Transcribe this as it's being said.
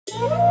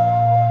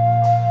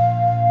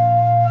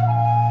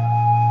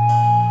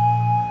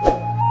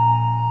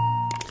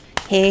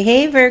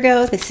Hey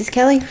Virgo, this is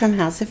Kelly from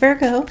House of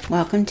Virgo.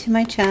 Welcome to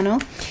my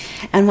channel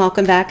and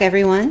welcome back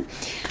everyone.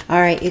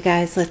 Alright you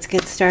guys, let's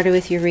get started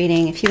with your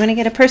reading. If you want to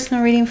get a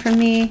personal reading from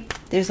me,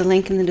 there's a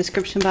link in the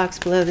description box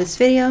below this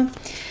video.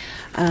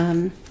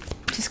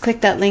 Just click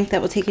that link, that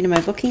will take you to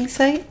my booking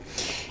site.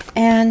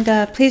 And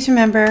please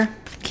remember,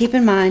 keep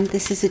in mind,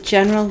 this is a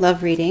general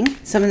love reading.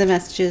 Some of the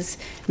messages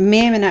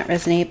may or may not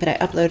resonate, but I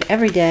upload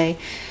every day.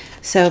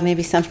 So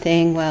maybe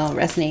something will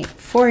resonate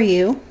for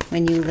you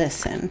when you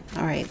listen.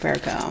 All right,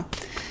 Virgo.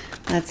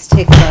 Let's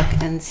take a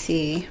look and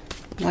see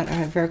what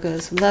are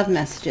Virgo's love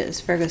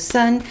messages. Virgo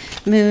Sun,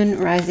 Moon,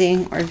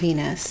 Rising, or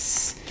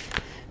Venus.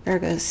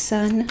 Virgo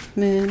Sun,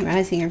 Moon,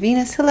 Rising, or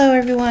Venus. Hello,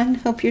 everyone.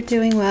 Hope you're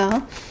doing well.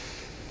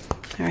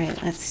 All right,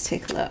 let's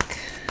take a look.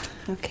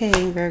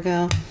 Okay,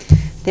 Virgo.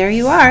 There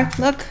you are.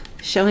 Look,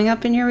 showing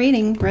up in your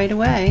reading right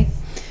away.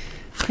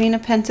 Queen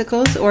of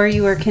Pentacles, or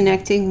you are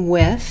connecting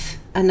with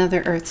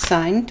another earth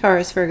sign,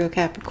 Taurus, Virgo,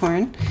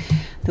 Capricorn.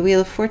 The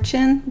Wheel of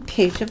Fortune,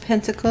 Page of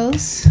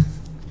Pentacles.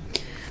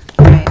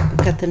 All right,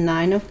 we've got the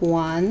Nine of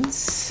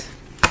Wands.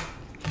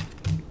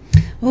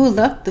 Oh,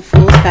 look, the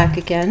Fool's back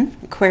again,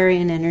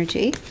 Aquarian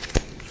energy.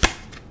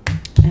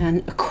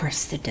 And, of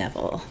course, the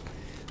Devil.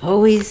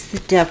 Always the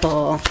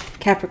Devil.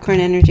 Capricorn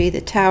energy,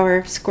 the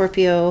Tower,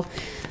 Scorpio.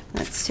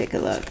 Let's take a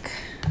look.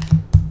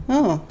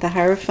 Oh, the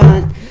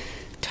Hierophant,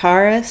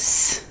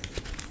 Taurus.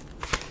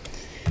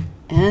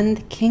 And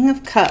the King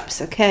of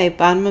Cups. Okay,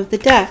 bottom of the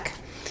deck.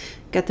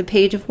 Got the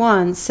Page of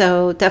Wands.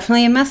 So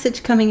definitely a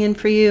message coming in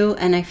for you.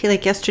 And I feel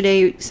like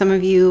yesterday some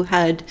of you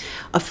had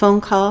a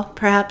phone call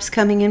perhaps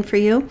coming in for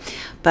you.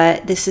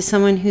 But this is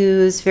someone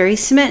who's very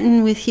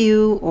smitten with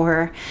you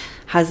or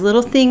has a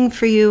little thing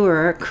for you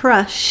or a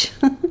crush.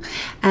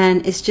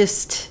 And it's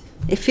just,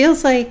 it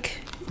feels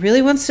like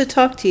really wants to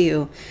talk to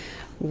you.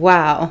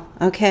 Wow.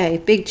 Okay,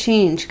 big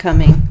change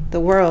coming. The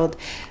world.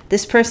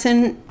 This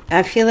person,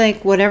 I feel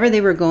like whatever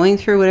they were going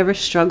through, whatever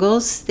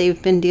struggles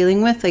they've been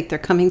dealing with, like they're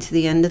coming to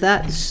the end of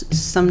that.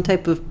 Some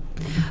type of,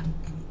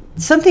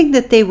 something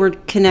that they were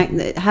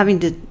having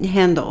to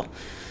handle,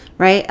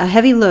 right? A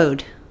heavy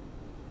load.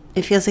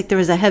 It feels like there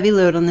was a heavy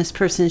load on this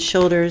person's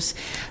shoulders.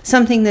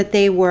 Something that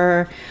they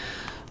were,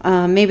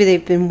 maybe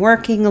they've been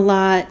working a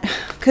lot.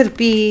 Could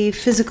be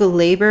physical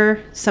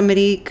labor.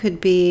 Somebody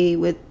could be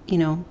with, you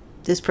know,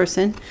 this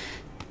person.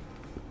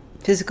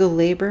 Physical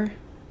labor.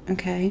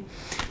 Okay,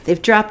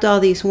 they've dropped all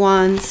these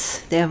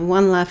wands. They have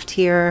one left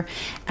here,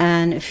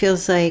 and it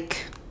feels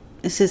like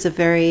this is a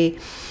very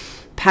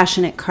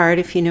passionate card,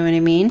 if you know what I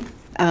mean.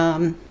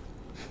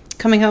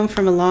 Coming home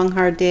from a long,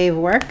 hard day of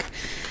work,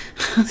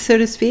 so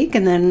to speak,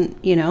 and then,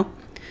 you know,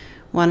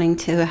 wanting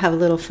to have a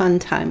little fun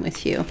time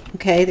with you.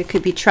 Okay, there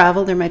could be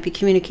travel. There might be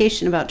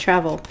communication about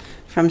travel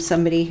from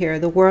somebody here.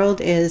 The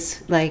world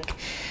is like,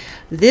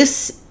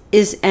 this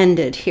is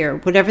ended here.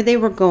 Whatever they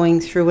were going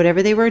through,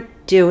 whatever they were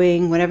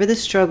doing, whatever the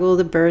struggle,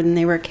 the burden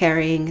they were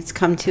carrying, it's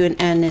come to an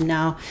end and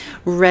now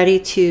ready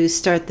to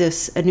start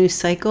a new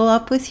cycle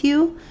up with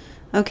you.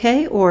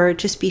 Okay, or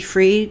just be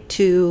free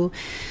to,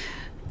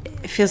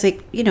 it feels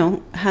like, you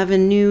know, have a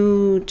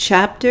new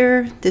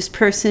chapter. This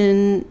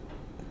person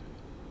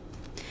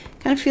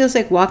kind of feels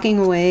like walking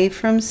away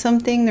from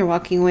something. They're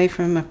walking away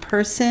from a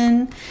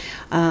person,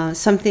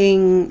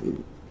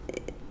 something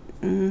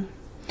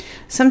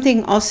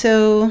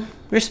also,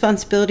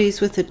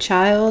 responsibilities with a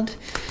child.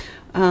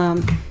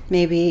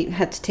 Maybe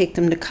had to take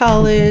them to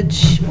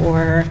college,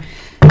 or,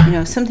 you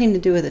know, something to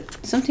do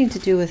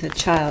with a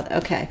child.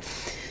 Okay,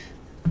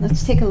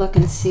 let's take a look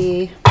and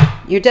see.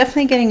 You're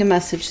definitely getting a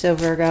message though,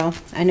 Virgo.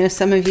 I know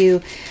some of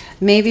you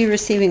may be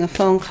receiving a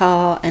phone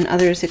call, and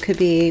others it could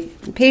be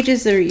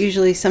pages that are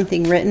usually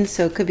something written,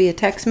 so it could be a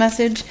text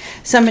message,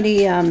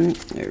 somebody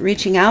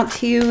reaching out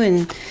to you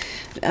and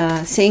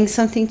saying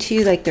something to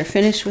you, like they're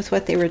finished with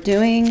what they were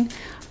doing.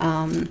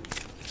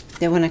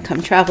 They want to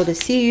come travel to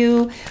see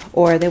you,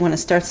 or they want to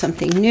start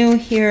something new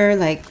here.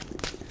 Like,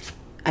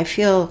 I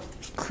feel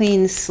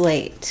clean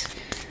slate.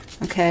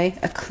 Okay,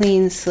 a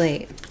clean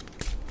slate.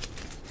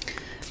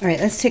 All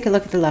right, let's take a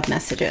look at the love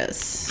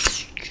messages.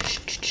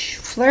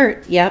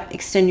 Flirt, yep,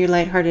 extend your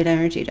lighthearted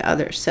energy to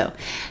others. So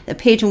the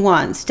Page of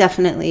Wands,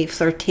 definitely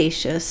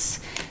flirtatious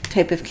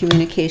type of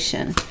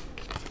communication.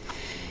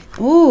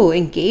 Ooh,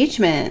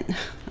 engagement.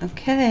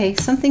 Okay,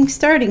 something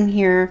starting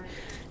here.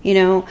 You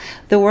know,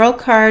 the World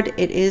card,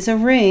 it is a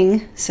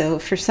ring. So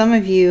for some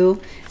of you,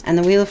 and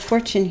the Wheel of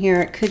Fortune here,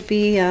 it could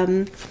be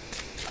a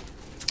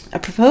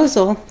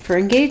proposal for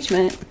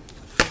engagement.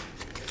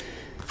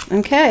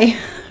 Okay,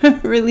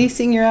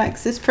 releasing your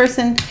ex. This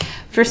person,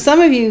 for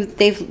some of you,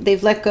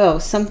 they've let go.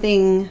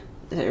 Something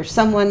or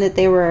someone that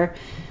they were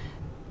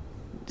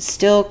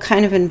still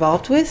kind of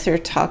involved with or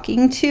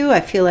talking to.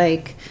 I feel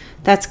like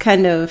that's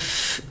kind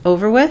of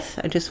over with.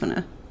 I just want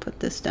to put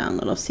this down a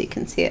little so you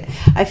can see it.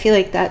 I feel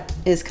like that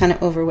is kind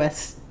of over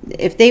with.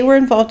 If they were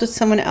involved with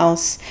someone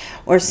else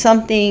or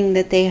something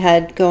that they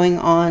had going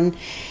on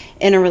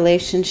in a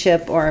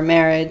relationship or a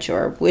marriage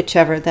or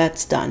whichever,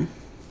 that's done.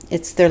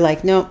 They're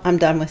like, no, I'm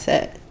done with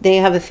it. They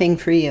have a thing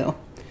for you.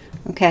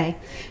 Okay.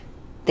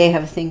 they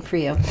have a thing for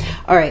you.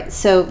 All right,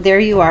 so there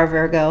you are,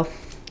 Virgo,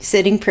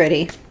 sitting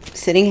pretty,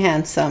 sitting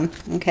handsome,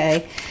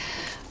 okay?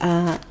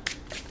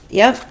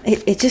 Yep,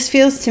 it just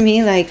feels to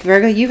me like,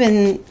 Virgo, you've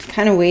been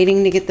kind of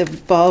waiting to get the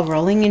ball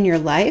rolling in your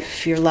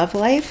life, your love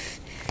life.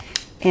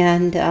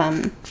 And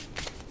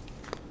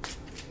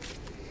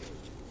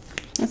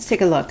let's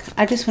take a look.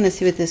 I just want to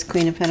see what this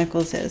Queen of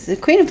Pentacles is. The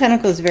Queen of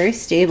Pentacles is very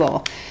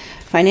stable,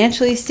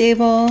 financially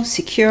stable,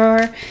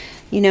 secure.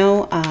 You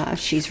know,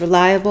 she's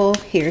reliable.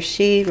 He or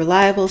she,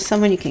 reliable,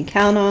 someone you can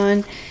count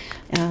on.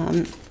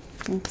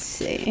 Let's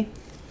see.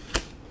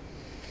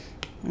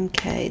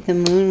 Okay, the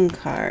Moon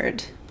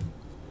card.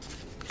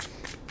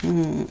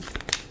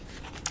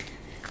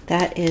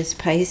 That is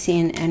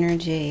Piscean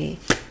energy.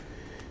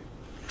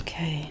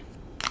 Okay.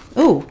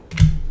 Ooh.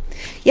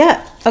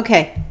 Yeah.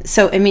 Okay.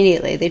 So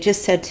immediately they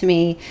just said to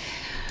me,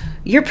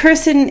 your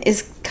person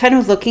is kind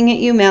of looking at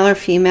you, male or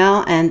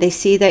female, and they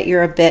see that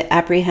you're a bit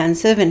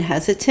apprehensive and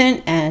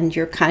hesitant, and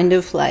you're kind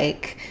of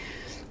like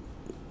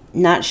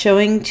not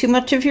showing too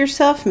much of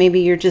yourself.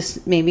 Maybe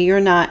you're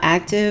not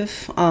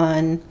active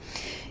on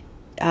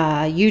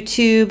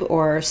YouTube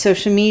or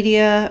social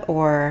media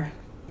or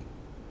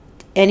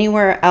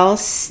anywhere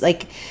else,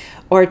 like,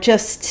 or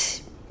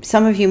just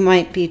some of you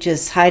might be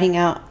just hiding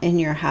out in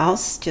your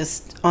house,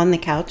 just on the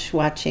couch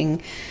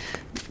watching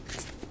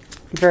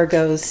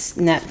Virgo's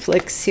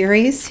Netflix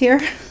series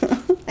here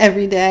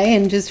every day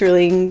and just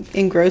really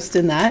engrossed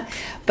in that.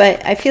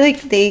 But I feel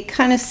like they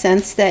kind of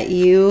sense that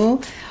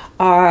you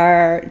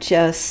are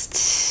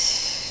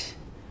just,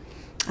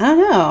 I don't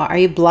know, are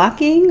you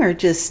blocking or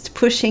just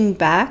pushing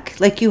back?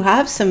 Like you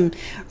have some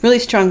really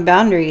strong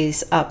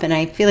boundaries up, and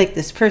I feel like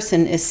this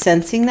person is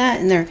sensing that,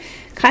 and they're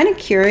kind of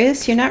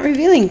curious. You're not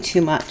revealing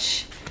too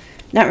much,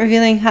 not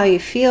revealing how you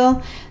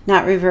feel,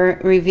 not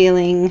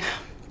revealing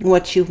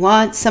what you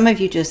want. Some of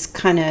you just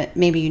kind of,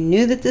 maybe you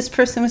knew that this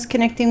person was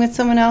connecting with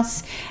someone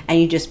else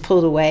and you just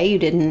pulled away. You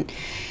didn't,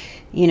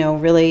 you know,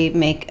 really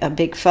make a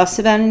big fuss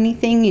about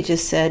anything. You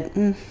just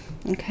said,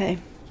 okay.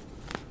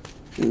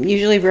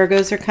 Usually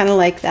Virgos are kind of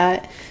like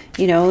that.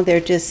 You know, they're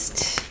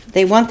just,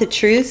 they want the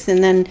truth,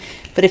 and then,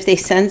 but if they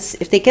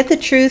get the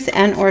truth,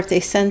 and or if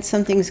they sense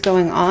something's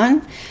going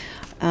on,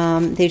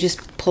 they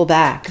just pull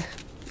back.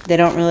 They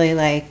don't really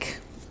like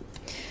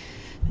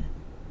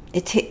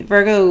it.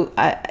 Virgo,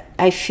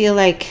 I feel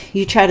like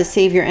you try to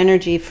save your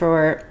energy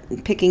for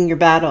picking your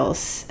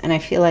battles, and I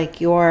feel like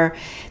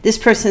this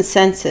person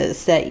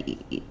senses that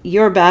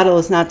your battle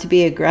is not to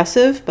be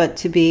aggressive, but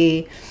to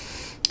be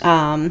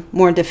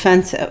more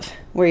defensive,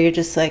 where you're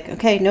just like,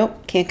 okay,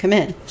 nope, can't come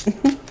in.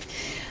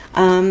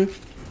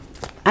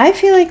 I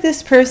feel like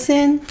this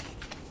person,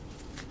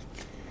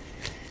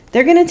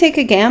 they're going to take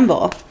a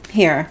gamble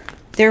here.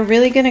 They're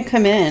really going to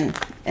come in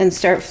and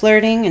start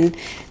flirting and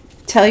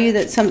tell you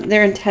that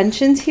their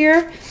intentions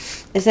here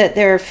is that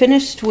they're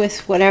finished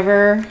with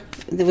whatever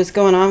that was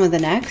going on with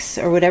an ex,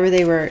 or whatever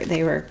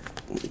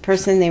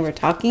person they were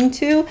talking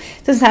to.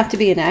 It doesn't have to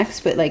be an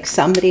ex, but like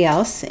somebody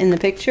else in the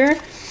picture,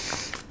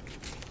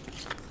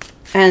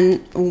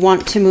 and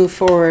want to move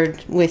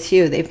forward with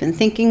you. They've been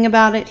thinking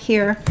about it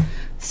here.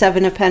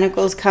 Seven of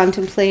Pentacles,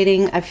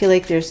 contemplating. I feel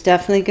like there's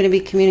definitely going to be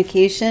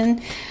communication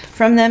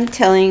from them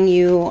telling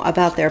you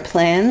about their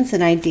plans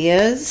and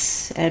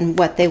ideas and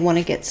what they want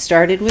to get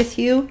started with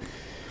you.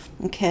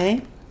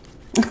 Okay.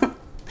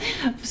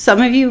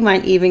 Some of you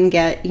might even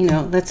get, you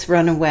know, let's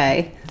run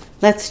away.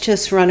 Let's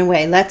just run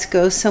away. Let's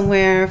go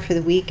somewhere for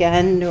the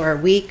weekend or a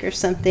week or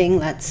something.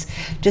 Let's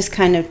just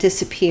kind of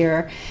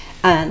disappear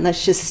and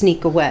let's just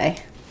sneak away.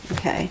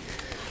 Okay.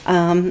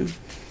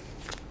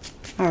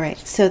 All right,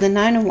 so the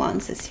Nine of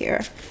Wands is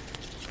here.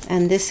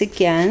 And this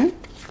again,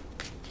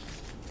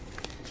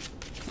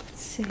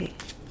 let's see.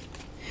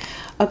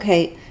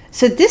 Okay,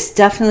 so this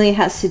definitely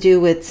has to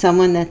do with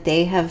someone that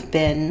they have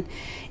been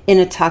in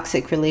a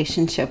toxic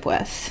relationship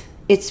with.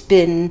 It's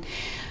been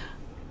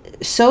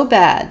so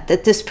bad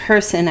that this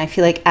person, I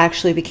feel like,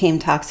 actually became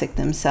toxic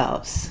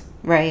themselves,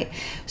 right?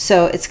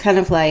 So it's kind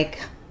of like,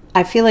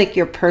 I feel like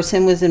your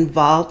person was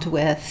involved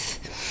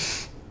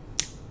with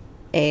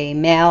a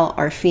male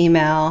or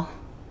female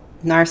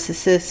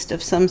narcissist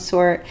of some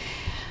sort.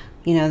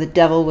 You know, the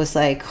devil was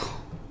like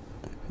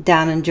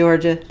down in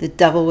Georgia. The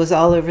devil was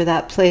all over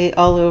that place,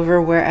 all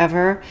over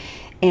wherever.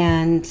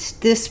 And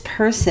this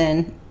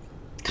person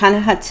kind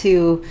of had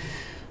to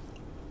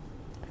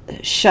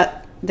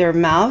shut their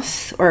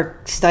mouth or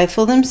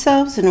stifle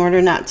themselves in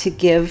order not to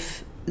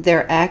give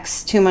their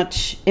ex too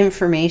much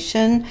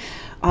information,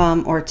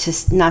 or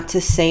not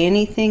to say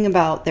anything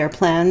about their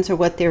plans or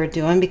what they were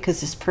doing, because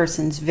this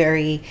person's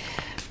very,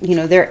 you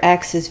know, their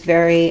ex is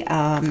very,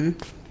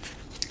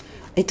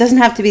 it doesn't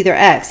have to be their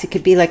ex. It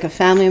could be like a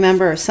family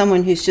member or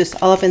someone who's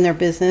just all up in their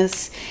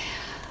business.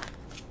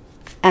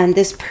 And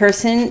this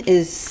person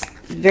is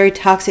very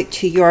toxic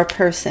to your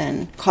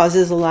person,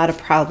 causes a lot of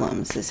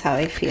problems, is how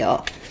I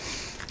feel.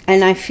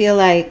 And I feel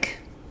like,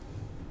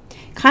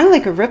 kind of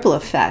like a ripple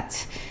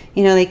effect,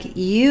 you know, like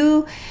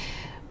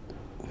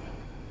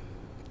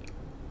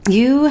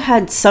you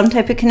had some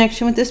type of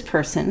connection with this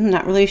person. I'm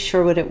not really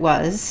sure what it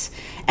was.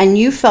 And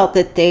you felt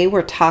that they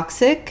were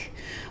toxic,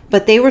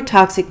 but they were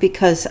toxic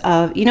because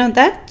of, you know,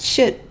 that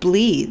shit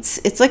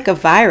bleeds. It's like a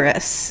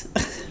virus.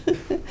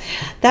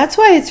 That's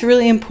why it's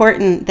really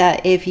important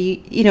that if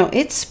you know,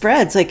 it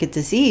spreads like a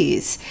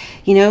disease.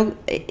 You know,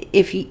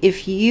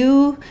 if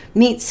you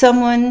meet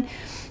someone,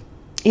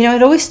 you know,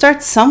 it always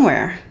starts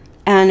somewhere.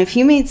 And if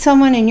you meet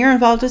someone and you're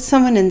involved with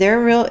someone and they're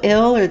real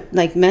ill or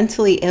like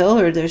mentally ill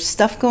or there's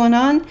stuff going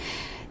on,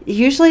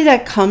 usually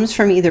that comes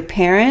from either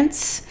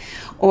parents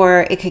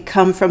or it could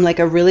come from like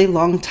a really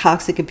long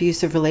toxic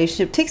abusive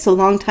relationship. It takes a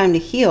long time to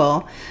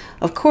heal,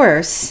 of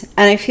course.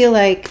 And I feel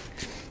like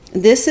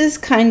this is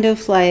kind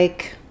of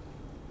like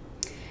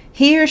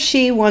he or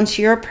she wants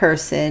your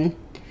person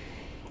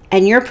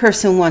and your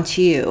person wants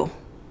you.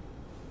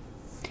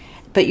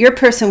 But your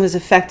person was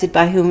affected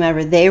by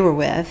whomever they were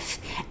with,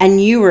 and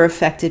you were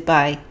affected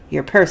by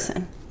your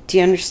person. Do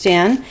you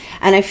understand?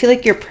 And I feel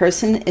like your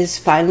person is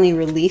finally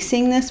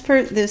releasing this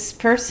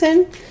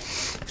person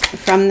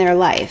from their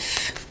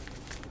life.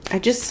 I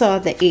just saw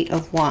the 8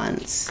 of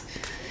Wands.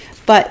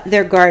 But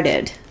they're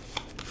guarded.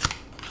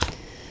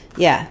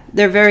 Yeah,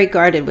 they're very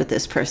guarded with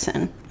this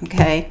person,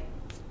 okay?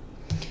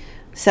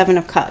 7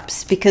 of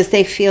Cups, because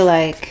they feel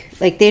like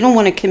they don't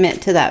want to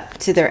commit to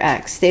their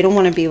ex. They don't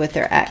want to be with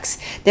their ex.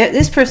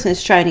 This person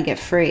is trying to get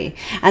free,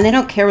 and they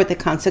don't care what the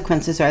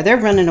consequences are. They're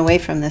running away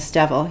from this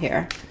devil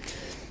here.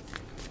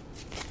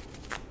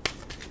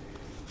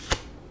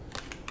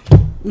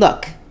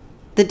 Look,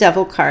 the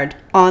devil card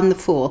on the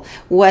Fool.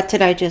 What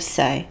did I just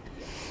say?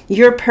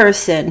 Your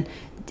person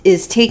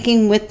is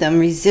taking with them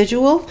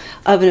residual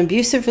of an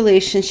abusive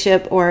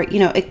relationship, or you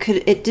know,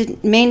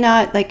 it may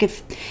not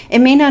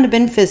have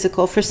been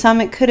physical. For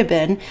some it could have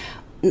been.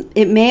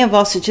 It may have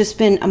also just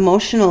been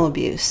emotional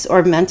abuse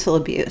or mental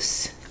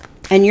abuse,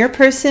 and your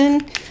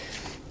person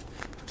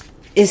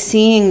is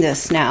seeing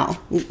this now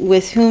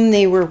with whom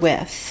they were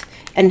with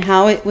and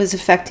how it was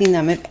affecting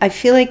them. I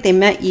feel like they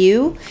met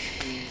you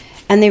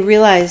and they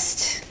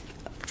realized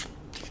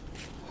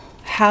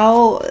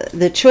how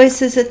the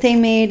choices that they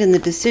made and the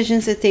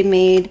decisions that they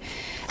made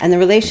and the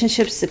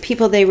relationships, the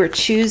people they were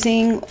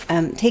choosing,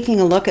 taking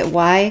a look at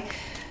why.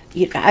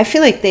 I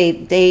feel like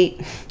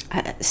they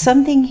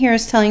something here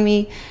is telling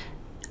me,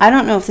 I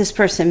don't know if this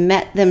person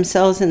met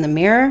themselves in the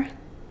mirror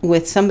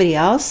with somebody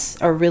else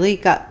or really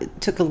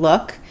took a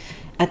look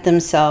at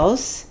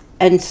themselves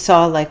and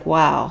saw like,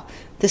 wow,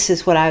 this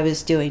is what I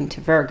was doing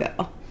to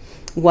Virgo,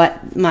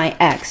 what my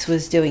ex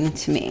was doing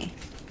to me.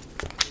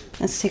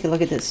 Let's take a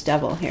look at this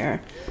devil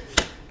here.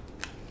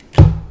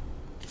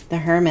 The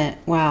Hermit.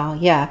 Wow.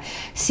 Yeah.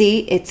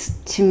 See,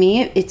 to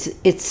me,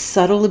 it's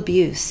subtle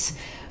abuse.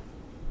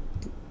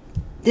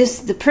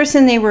 The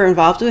person they were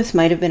involved with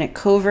might have been a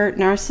covert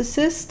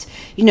narcissist.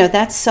 You know,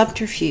 that's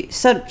subterfuge.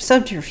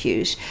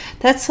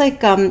 That's like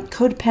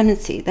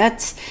codependency.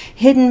 That's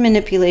hidden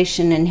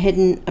manipulation and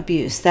hidden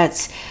abuse.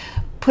 That's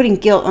putting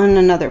guilt on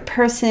another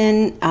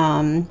person,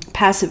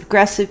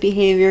 passive-aggressive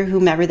behavior,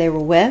 whomever they were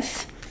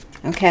with.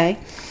 Okay?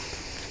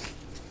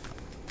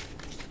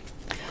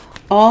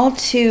 All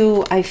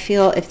to, I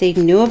feel, if they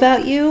knew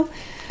about you,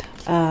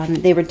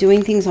 they were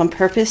doing things on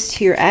purpose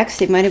to your ex.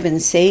 They might have been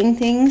saying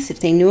things, if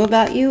they knew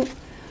about you,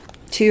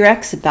 to your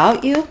ex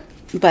about you,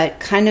 but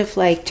kind of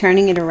like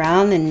turning it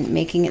around and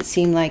making it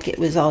seem like it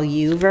was all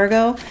you,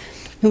 Virgo,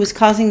 who was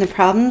causing the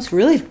problems.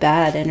 Really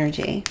bad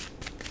energy.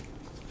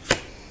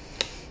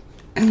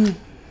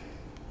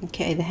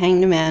 Okay, the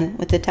Hanged Man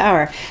with the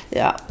Tower.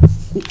 Yeah.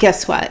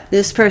 Guess what?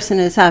 This person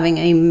is having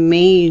a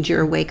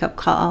major wake-up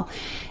call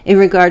in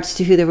regards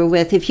to who they were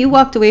with. If you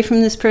walked away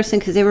from this person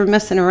because they were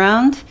messing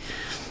around,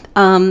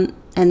 and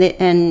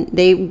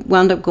they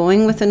wound up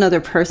going with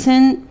another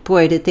person,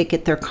 boy, did they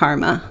get their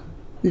karma.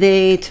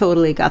 They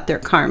totally got their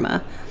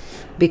karma,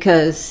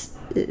 because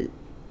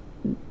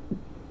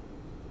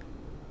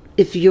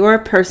if your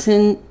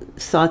person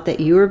thought that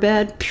you were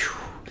bad, phew,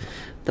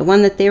 the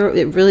one that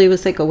it really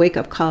was like a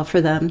wake-up call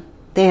for them.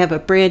 They have a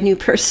brand new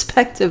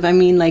perspective. I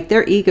mean, like,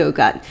 their ego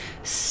got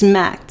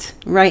smacked,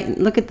 right?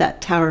 Look at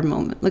that Tower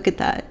moment. Look at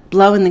that.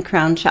 Blowing the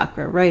crown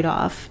chakra right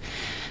off.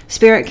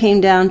 Spirit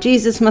came down.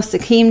 Jesus must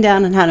have came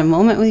down and had a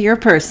moment with your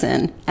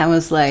person and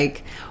was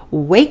like,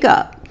 wake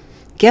up.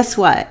 Guess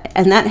what?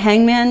 And that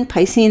Hangman,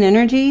 Piscean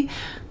energy,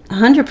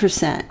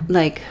 100%.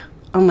 Like,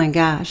 oh my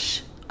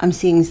gosh, I'm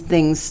seeing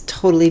things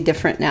totally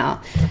different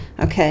now.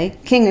 Okay.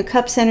 King of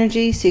Cups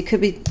energy. So you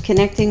could be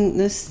connecting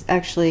this,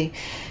 actually,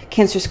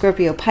 Cancer,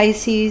 Scorpio,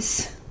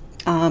 Pisces,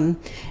 and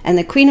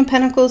the Queen of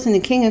Pentacles and the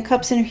King of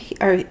Cups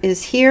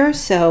is here.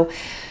 So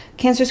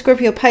Cancer,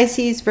 Scorpio,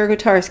 Pisces, Virgo,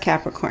 Taurus,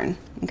 Capricorn.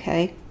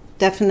 Okay,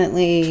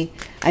 definitely.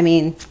 I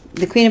mean,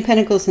 the Queen of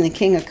Pentacles and the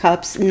King of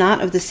Cups, not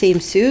of the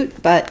same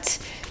suit, but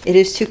it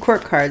is 2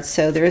 court cards.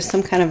 So there is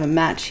some kind of a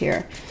match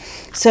here.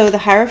 So the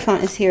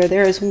Hierophant is here.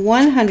 There is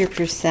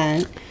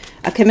 100%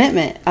 a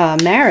commitment,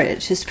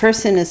 marriage. This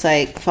person is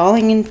like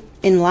falling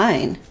in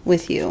line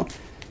with you.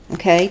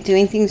 Okay,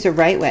 doing things the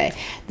right way.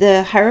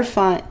 The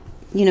Hierophant,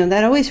 you know,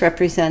 that always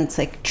represents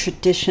like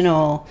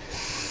traditional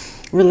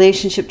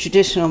relationship,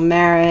 traditional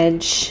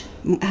marriage,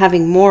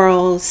 having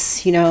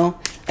morals, you know.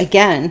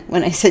 Again,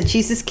 when I said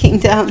Jesus came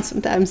down,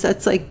 sometimes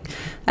that's like,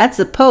 that's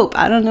the Pope.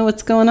 I don't know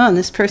what's going on.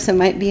 This person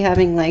might be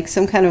having like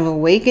some kind of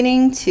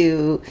awakening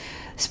to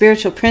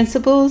spiritual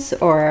principles,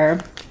 or,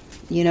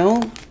 you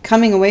know,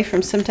 coming away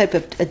from some type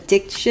of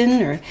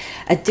addiction or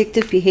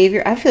addictive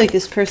behavior. I feel like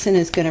this person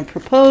is going to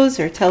propose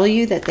or tell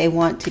you that they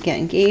want to get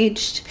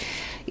engaged,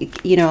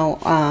 you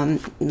know,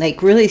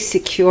 like really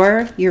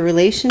secure your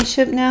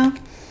relationship now.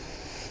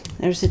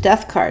 There's a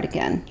death card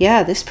again.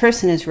 Yeah, this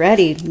person is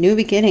ready. New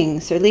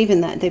beginnings. They're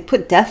leaving that. They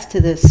put death to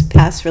this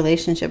past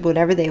relationship,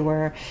 whatever they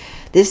were.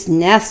 This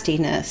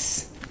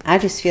nastiness. I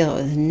just feel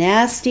it was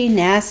nasty,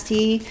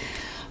 nasty,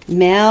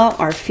 male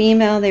or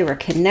female they were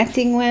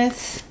connecting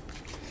with.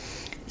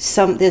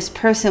 This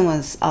person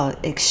was an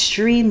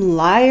extreme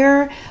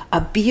liar,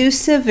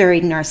 abusive,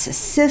 very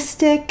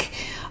narcissistic,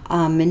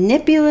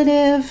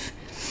 manipulative,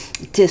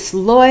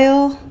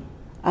 disloyal,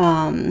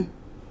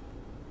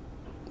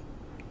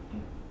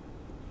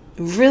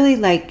 really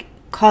like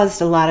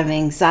caused a lot of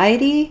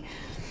anxiety.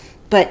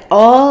 But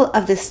all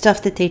of the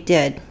stuff that they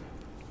did,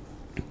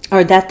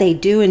 or that they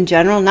do in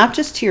general, not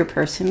just to your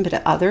person, but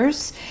to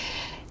others,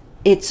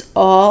 it's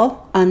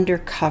all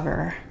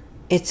undercover.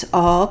 It's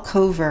all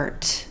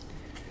covert.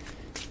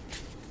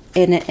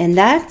 And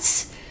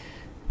that's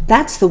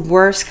the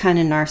worst kind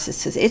of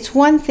narcissist. It's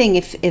one thing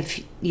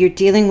if you're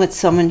dealing with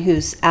someone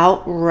who's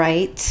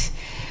outright,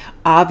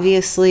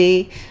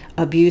 obviously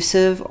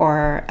abusive,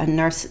 or a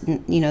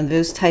you know,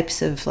 those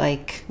types of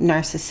like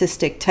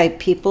narcissistic type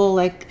people,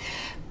 like,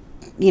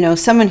 you know,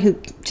 someone who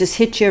just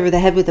hits you over the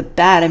head with a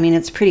bat. I mean,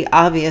 it's pretty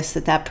obvious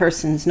that that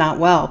person's not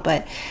well.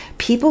 But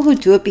people who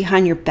do it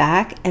behind your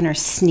back and are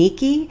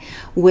sneaky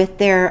with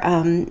their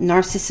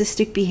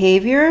narcissistic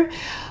behavior,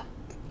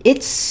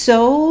 it's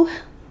so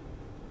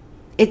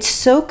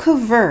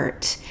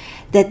covert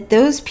that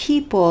those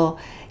people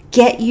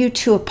get you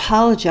to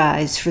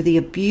apologize for the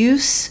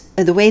abuse,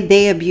 or the way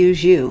they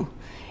abuse you.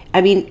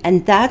 I mean,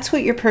 and that's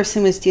what your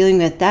person was dealing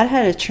with. That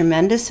had a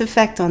tremendous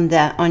effect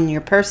on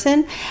your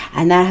person,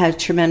 and that had a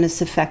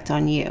tremendous effect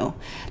on you.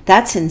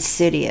 That's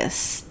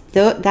insidious.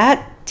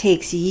 That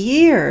takes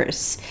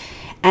years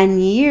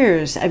and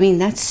years. I mean,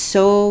 that's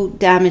so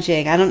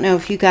damaging. I don't know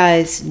if you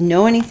guys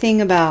know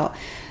anything about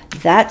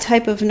that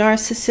type of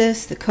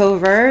narcissist, the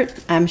covert.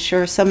 I'm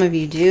sure some of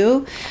you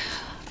do.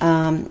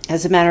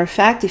 As a matter of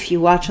fact, if you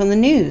watch on the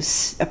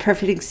news, a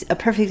perfect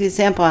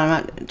example. I'm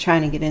not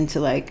trying to get into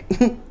like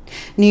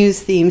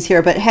news themes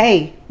here, but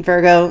hey,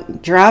 Virgo,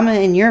 drama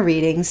in your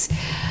readings.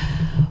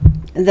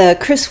 The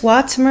Chris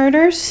Watts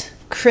murders.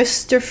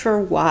 Christopher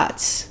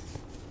Watts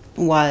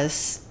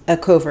was a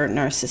covert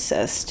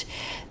narcissist.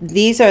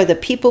 These are the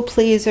people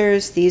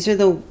pleasers. These are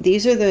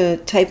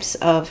the types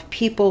of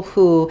people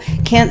who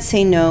can't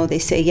say no. They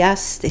say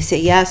yes. They say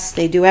yes.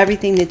 They do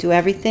everything. They do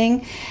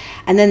everything.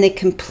 And then they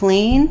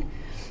complain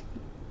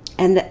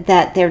and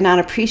that they're not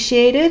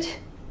appreciated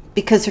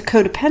because they're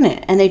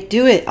codependent, and they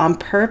do it on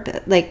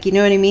purpose. Like, you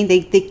know what I mean? They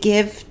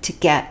give to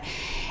get.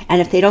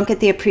 And if they don't get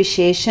the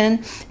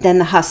appreciation, then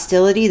the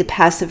hostility, the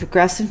passive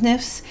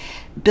aggressiveness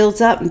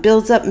builds up and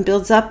builds up and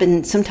builds up.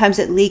 And sometimes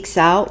it leaks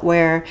out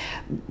where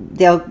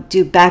they'll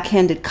do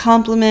backhanded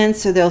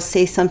compliments, or they'll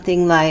say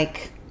something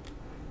like,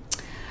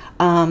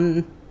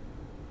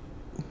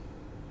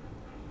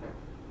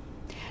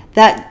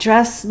 that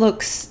dress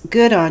looks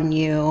good on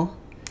you.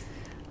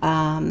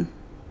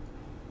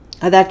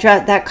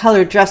 That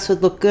colored dress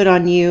would look good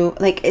on you.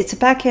 Like, it's a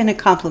backhanded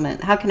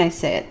compliment. How can I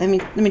say it? Let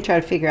me try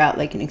to figure out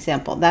like an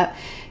example. That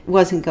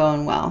wasn't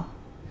going well.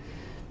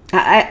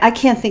 I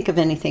can't think of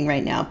anything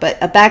right now, but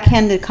a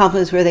backhanded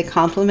compliment is where they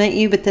compliment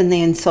you, but then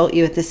they insult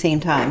you at the same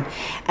time.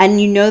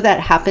 And you know that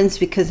happens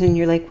because then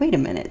you're like, wait a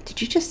minute,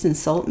 did you just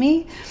insult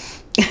me?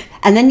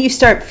 And then you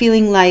start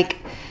feeling like,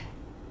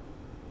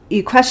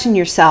 you question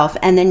yourself,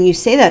 and then you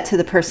say that to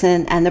the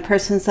person, and the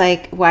person's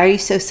like, why are you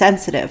so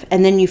sensitive?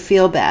 And then you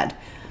feel bad.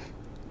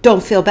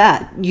 Don't feel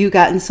bad. You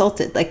got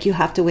insulted. Like, you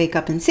have to wake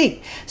up and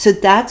see. So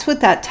that's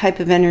what that type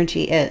of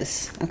energy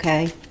is.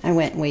 Okay. I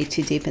went way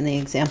too deep in the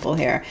example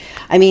here.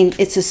 I mean,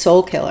 it's a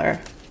soul killer.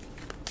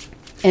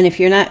 And if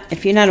you're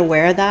not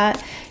aware of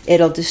that,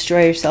 it'll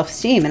destroy your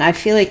self-esteem. And I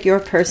feel like your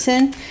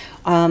person,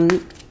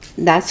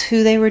 that's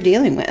who they were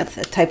dealing with,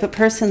 a type of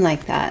person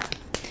like that.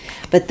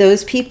 But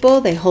those people,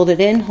 they hold it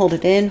in, hold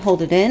it in,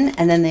 hold it in,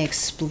 and then they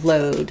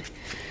explode.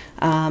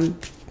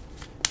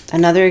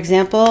 Another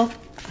example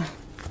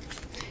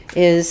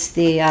is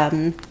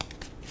the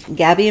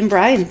Gabby and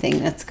Brian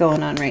thing that's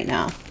going on right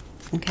now,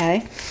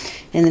 okay,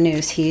 in the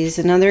news. He's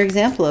another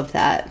example of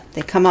that.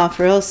 They come off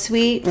real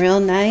sweet, real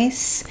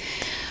nice,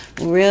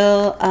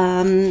 real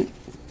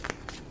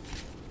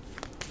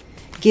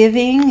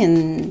giving,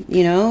 and,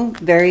 you know,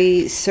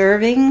 very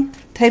serving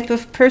type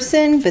of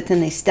person, but then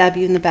they stab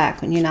you in the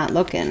back when you're not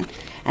looking,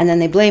 and then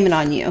they blame it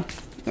on you,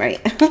 right?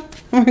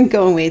 We're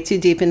going way too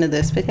deep into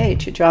this, but hey,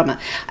 it's your drama.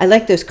 I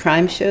like those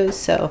crime shows,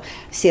 so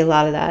I see a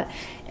lot of that.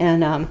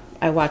 And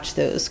I watch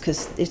those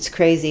because it's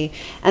crazy.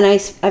 And I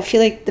feel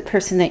like the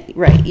person that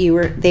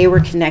they were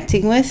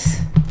connecting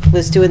with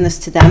was doing this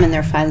to them, and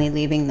they're finally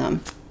leaving them.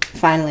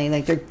 Finally,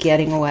 like they're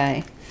getting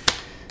away.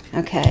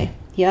 Okay.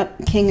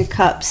 Yep. King of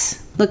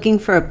Cups. Looking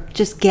for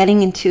just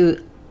getting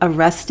into a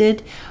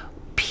rested,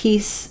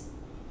 peace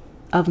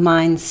of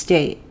mind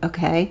state.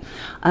 Okay.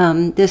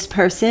 This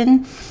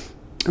person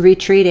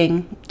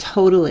retreating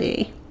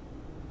totally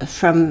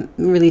from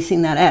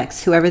releasing that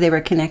ex, whoever they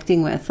were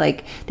connecting with.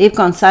 Like they've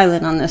gone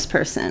silent on this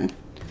person.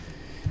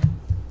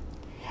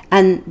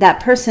 And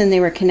that person they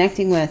were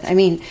connecting with, I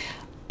mean,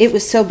 it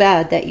was so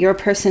bad that your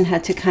person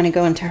had to kind of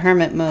go into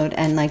hermit mode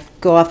and like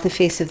go off the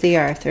face of the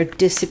earth or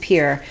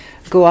disappear,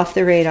 go off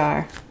the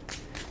radar,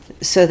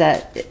 so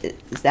that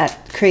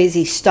that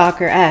crazy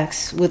stalker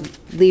ex would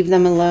leave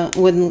them alone,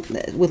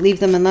 would leave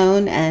them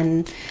alone,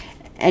 and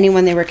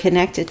anyone they were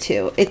connected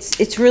to.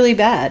 It's really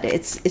bad.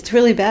 It's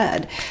really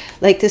bad.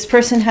 Like this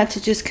person had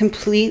to just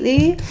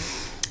completely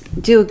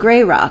do a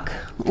gray rock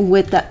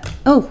with that.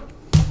 Oh,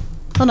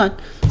 hold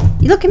on.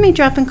 You look at me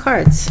dropping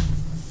cards.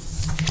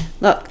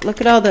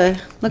 Look at all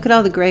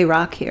the gray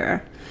rock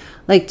here.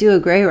 Like do a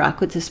gray rock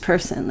with this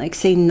person. Like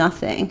say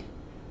nothing.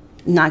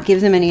 Not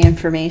give them any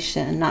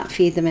information. Not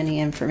feed them any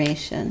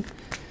information.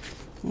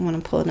 I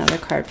want to pull another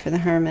card for the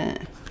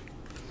Hermit.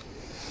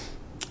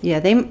 Yeah,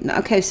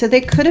 okay, so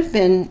they could have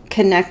been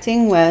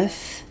connecting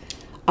with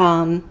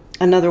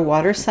another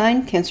water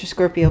sign, Cancer,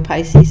 Scorpio,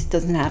 Pisces. It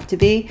doesn't have to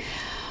be.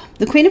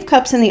 The Queen of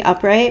Cups in the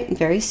upright,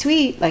 very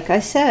sweet, like I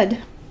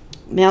said,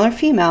 male or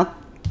female.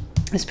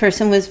 This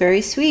person was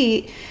very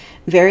sweet,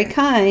 very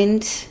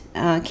kind,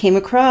 came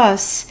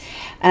across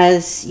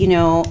as, you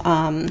know,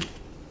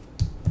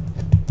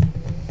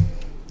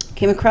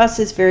 came across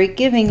as very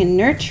giving and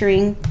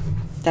nurturing.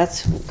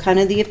 That's kind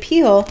of the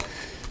appeal,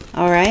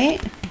 all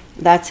right?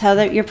 That's how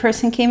your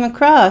person came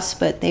across,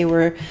 but they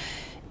were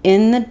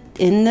in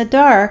the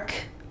dark,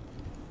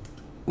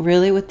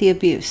 really, with the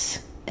abuse,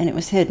 and it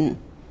was hidden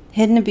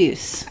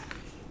abuse.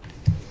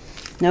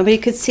 Nobody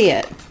could see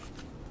it,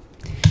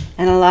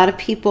 and a lot of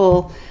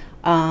people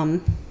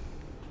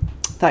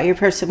thought your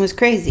person was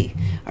crazy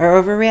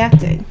or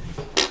overreacting.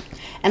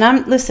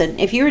 And listen,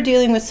 if you were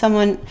dealing with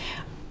someone,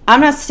 I'm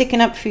not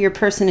sticking up for your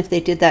person if they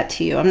did that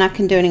to you. I'm not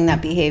condoning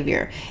that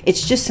behavior.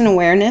 It's just an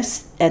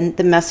awareness, and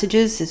the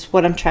messages is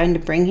what I'm trying to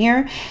bring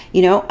here.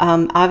 You know,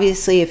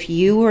 obviously, if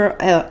you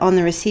were on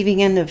the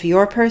receiving end of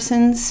your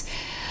person's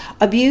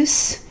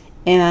abuse,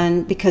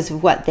 and because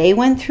of what they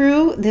went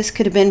through, this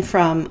could have been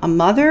from a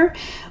mother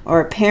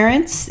or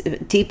parents,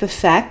 deep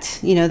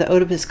effect. You know, the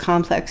Oedipus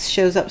complex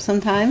shows up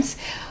sometimes.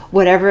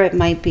 Whatever it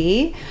might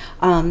be,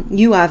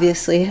 you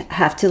obviously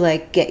have to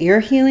like get your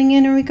healing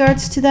in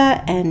regards to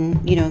that,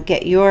 and you know,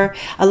 get your.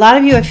 A lot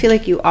of you, I feel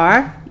like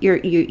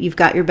you've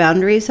got your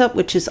boundaries up,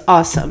 which is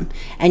awesome,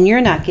 and you're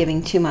not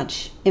giving too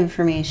much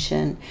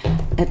information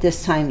at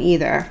this time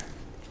either.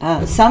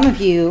 Some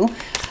of you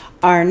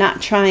are not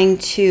trying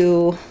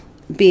to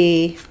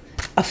be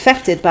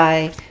affected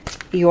by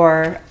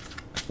your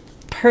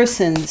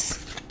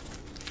person's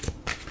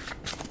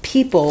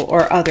people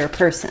or other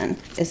person,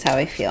 is how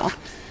I feel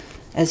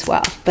as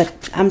well.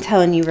 But I'm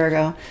telling you,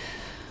 Virgo,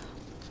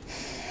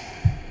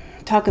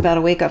 talk about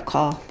a wake-up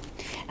call.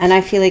 And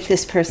I feel like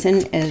this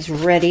person is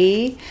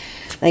ready.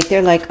 Like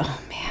they're like,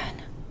 oh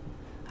man,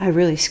 I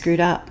really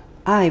screwed up.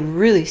 I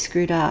really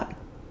screwed up.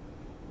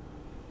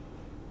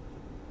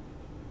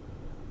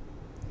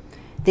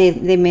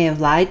 They may have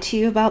lied to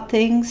you about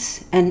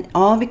things, and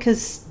all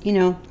because, you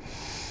know,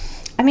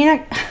 I mean,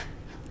 I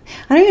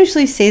don't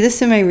usually say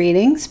this in my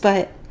readings,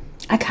 but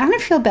I kind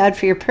of feel bad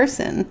for your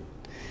person.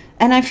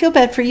 And I feel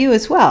bad for you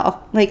as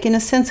well. Like, in a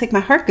sense, like my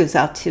heart goes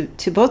out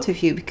to both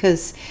of you,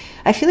 because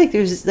I feel like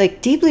there's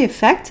like deeply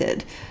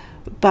affected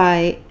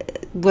by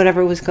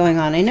whatever was going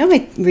on. I know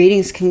my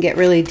readings can get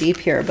really deep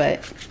here,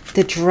 but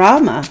the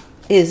drama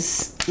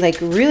is like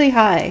really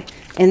high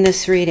in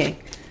this reading.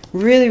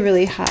 Really,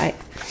 really high.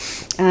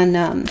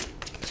 And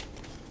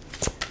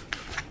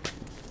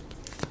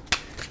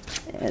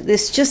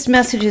this just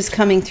messages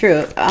coming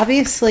through.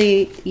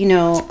 Obviously, you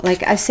know,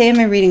 like I say in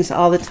my readings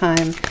all the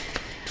time,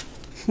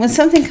 when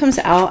something comes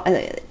out,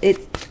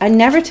 I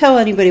never tell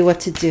anybody what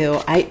to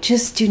do. I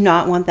just do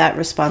not want that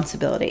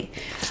responsibility.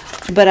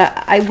 But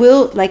I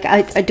will, like,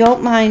 I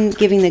don't mind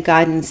giving the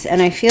guidance.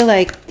 And I feel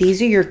like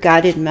these are your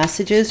guided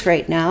messages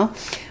right now.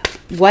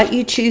 What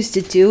you choose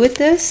to do with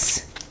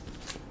this,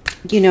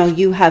 you know,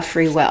 you have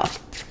free will.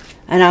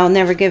 And I'll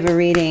never give a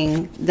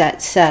reading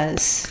that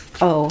says,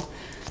 oh,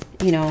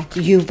 you know,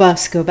 you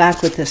must go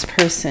back with this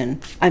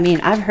person. I mean,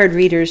 I've heard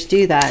readers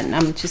do that, and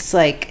I'm just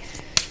like,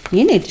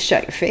 you need to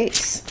shut your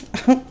face.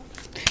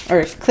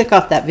 Or click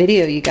off that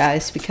video, you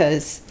guys,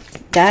 because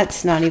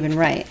that's not even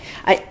right.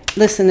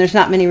 Listen, there's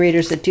not many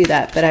readers that do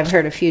that, but I've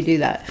heard a few do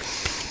that.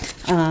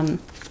 All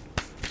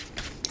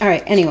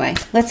right, anyway,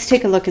 let's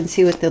take a look and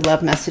see what the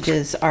love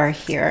messages are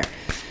here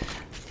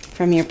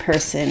from your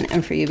person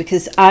and for you,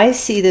 because I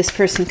see this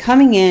person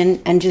coming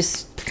in and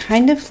just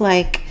kind of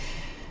like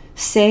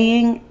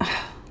saying,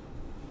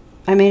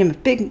 I made a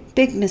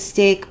big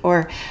mistake,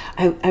 or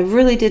I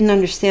really didn't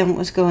understand what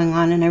was going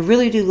on, and I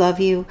really do love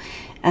you,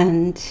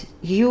 and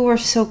you were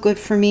so good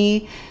for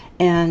me,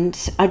 and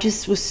I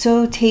just was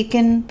so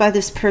taken by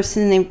this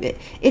person.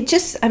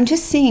 I'm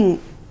just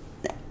seeing,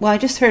 well, I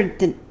just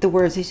heard the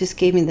words. They just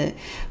gave me the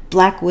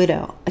Black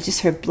Widow. I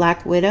just heard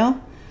Black Widow,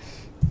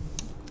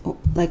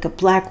 like a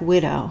Black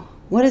Widow.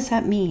 What does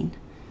that mean?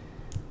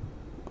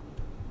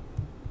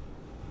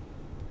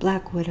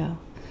 Black Widow.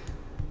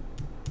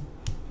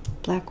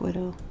 Black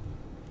Widow.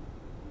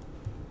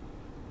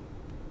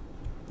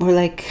 Or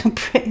like,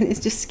 it's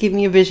just giving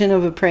me a vision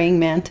of a praying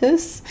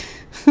mantis.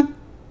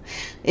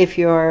 If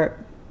your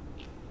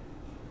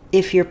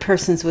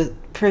person's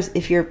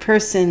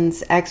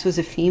ex was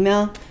a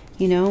female,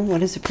 you know,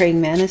 what does a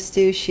praying mantis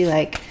do? She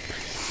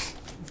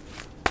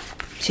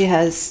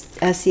has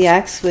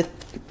sex with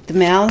the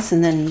males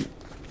and then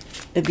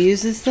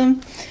abuses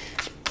them.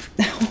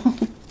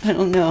 I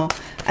don't know.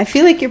 I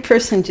feel like your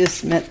person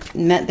just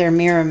met their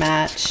mirror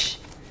match,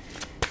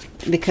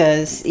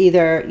 because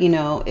either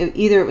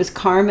it was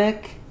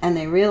karmic and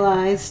they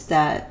realized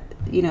that,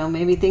 you know,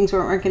 maybe things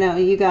weren't working out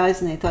with you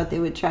guys and they thought they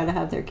would try to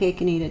have their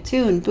cake and eat it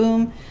too, and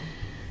boom,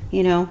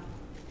 you know.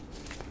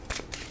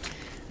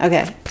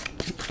 Okay,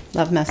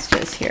 love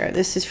messages here.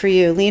 This is for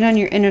you. Lean on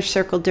your inner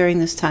circle during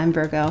this time,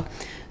 Virgo.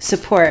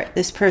 Support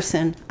this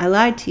person. I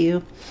lied to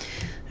you.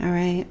 All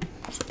right.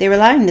 They were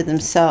lying to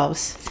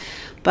themselves.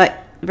 But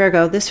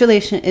Virgo, this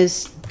relation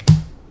is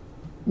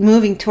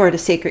moving toward a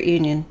sacred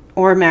union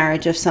or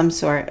marriage of some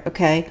sort,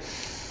 okay?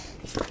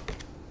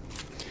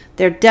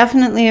 They're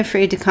definitely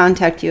afraid to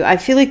contact you. I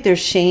feel like there's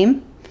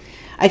shame.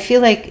 I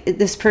feel like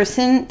this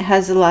person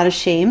has a lot of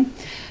shame.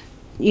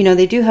 You know,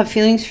 they do have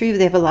feelings for you, but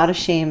they have a lot of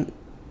shame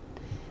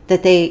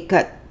that they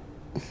got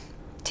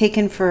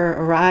taken for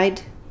a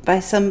ride by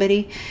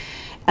somebody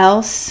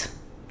else,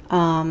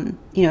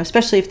 you know,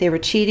 especially if they were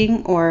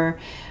cheating, or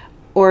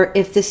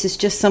if this is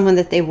just someone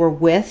that they were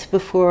with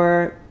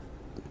before,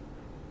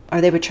 or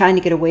they were trying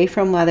to get away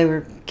from while they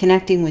were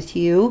connecting with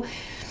you.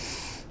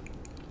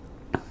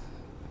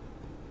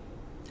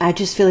 I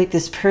just feel like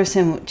this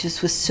person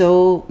just was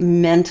so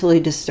mentally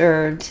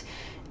disturbed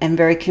and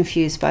very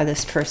confused by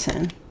this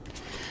person.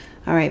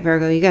 All right,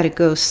 Virgo, you got to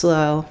go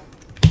slow.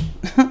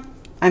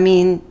 I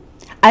mean,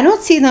 I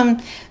don't see them,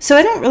 so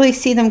I don't really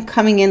see them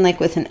coming in like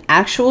with an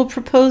actual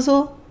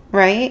proposal,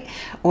 right?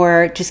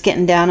 Or just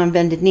getting down on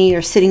bended knee,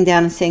 or sitting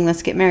down and saying,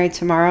 let's get married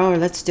tomorrow, or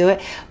let's do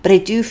it. But I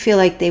do feel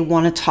like they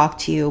want to talk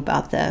to you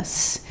about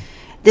this.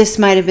 This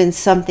might have been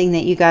something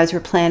that you guys were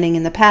planning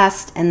in the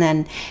past, and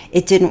then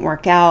it didn't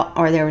work out,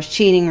 or there was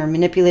cheating or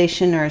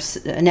manipulation, or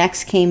an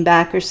ex came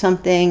back or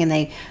something, and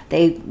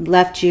they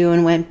left you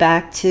and went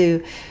back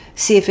to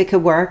see if it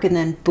could work, and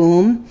then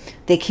boom,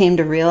 they came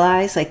to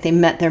realize, like they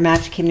met their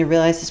match, came to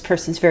realize this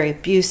person's very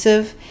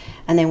abusive,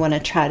 and they want to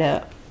try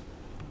to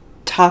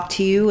talk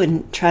to you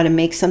and try to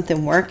make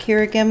something work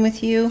here again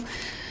with you.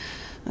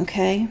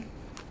 Okay,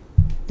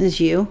 this is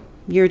you.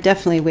 You're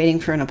definitely waiting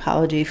for an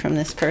apology from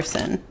this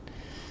person.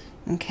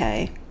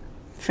 Okay,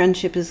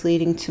 friendship is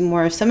leading to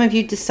more. Some of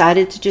you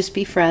decided to just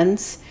be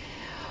friends,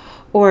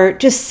 or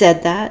just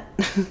said that,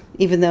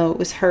 even though it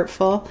was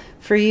hurtful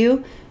for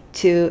you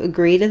to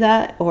agree to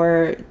that,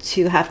 or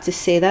to have to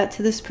say that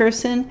to this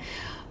person.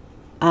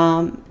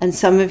 And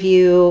some of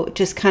you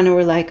just kind of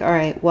were like, all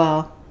right,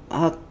 well,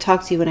 I'll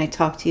talk to you when I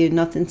talk to you,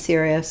 nothing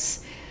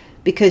serious,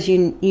 because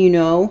you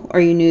know,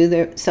 or you knew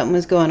that something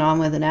was going on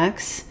with an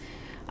ex.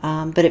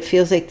 But it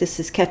feels like this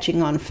is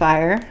catching on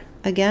fire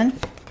again.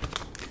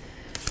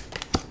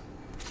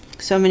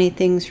 So many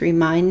things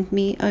remind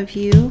me of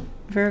you,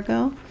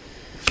 Virgo.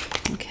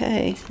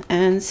 Okay,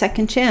 and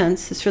second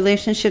chance. This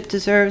relationship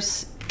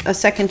deserves a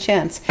second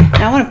chance.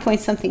 Now I want to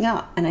point something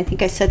out, and I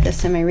think I said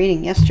this in my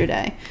reading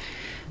yesterday.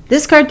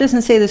 This card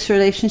doesn't say this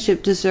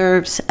relationship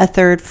deserves a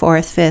 3rd,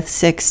 4th,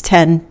 5th, 6th,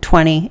 10,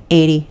 20,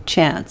 80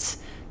 chance.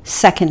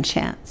 Second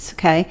chance,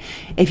 okay?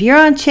 If you're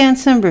on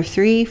chance number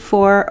 3,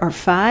 4, or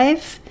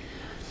 5,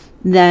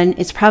 then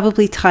it's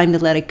probably time to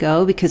let it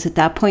go, because at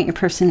that point your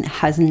person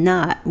has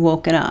not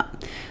woken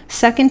up.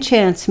 Second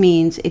chance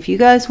means if you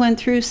guys went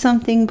through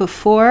something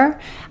before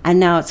and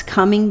now it's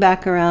coming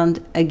back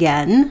around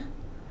again,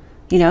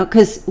 you know,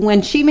 because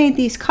when she made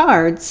these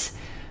cards,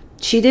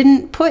 she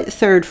didn't put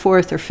 3rd,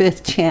 4th, or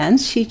 5th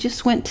chance. She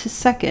just went to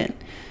second.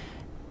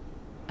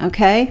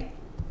 Okay?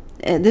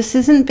 This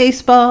isn't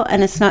baseball,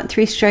 and it's not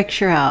 3 strikes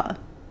you're out.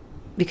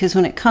 Because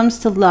when it comes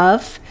to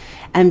love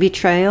and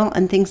betrayal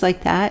and things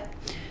like that,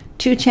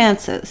 2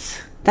 chances.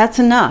 That's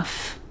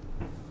enough.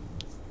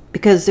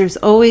 Because there's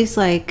always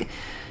like,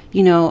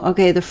 you know,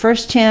 okay, the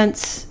first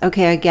chance,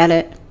 okay, I get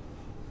it.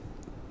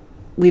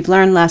 We've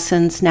learned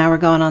lessons. Now we're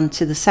going on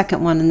to the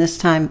second one, and this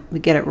time we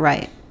get it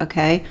right,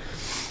 okay?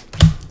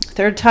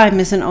 3rd time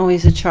isn't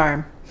always a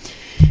charm.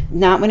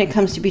 Not when it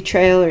comes to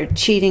betrayal or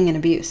cheating and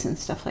abuse and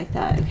stuff like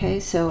that, okay?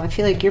 So I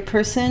feel like your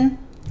person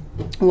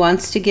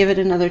wants to give it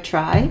another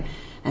try.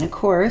 And of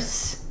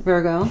course,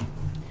 Virgo,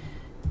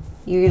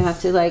 you're going to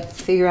have to like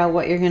figure out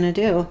what you're going to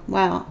do.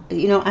 Wow.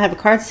 You know, I have a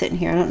card sitting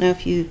here. I don't know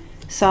if you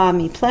saw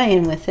me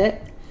playing with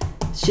it.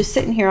 It's just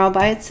sitting here all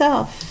by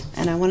itself,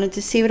 and I wanted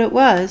to see what it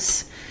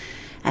was.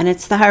 And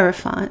it's the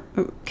Hierophant,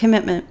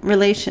 commitment,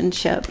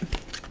 relationship,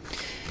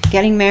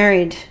 getting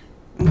married,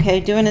 okay,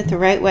 doing it the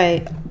right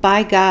way,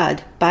 by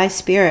God, by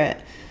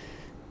Spirit,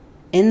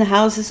 in the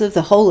houses of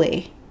the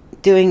holy,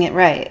 doing it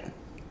right,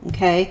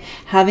 okay,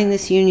 having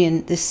this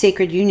union, this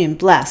sacred union,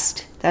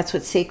 blessed. That's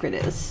what sacred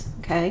is,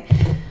 okay.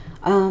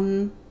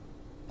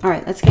 All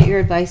right, let's get your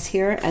advice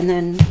here, and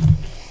then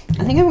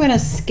I think I'm going to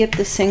skip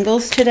the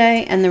singles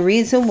today, and the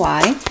reason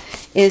why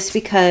is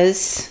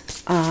because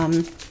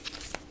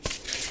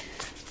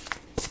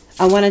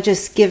I want to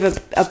just give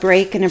a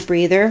break and a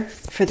breather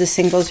for the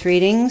singles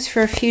readings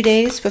for a few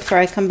days before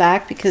I come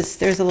back, because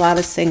there's a lot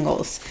of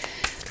singles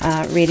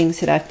readings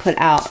that I've put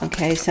out,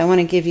 okay? So I want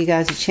to give you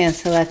guys a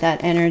chance to let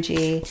that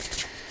energy,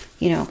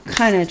 you know,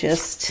 kind of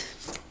just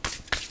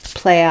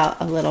play out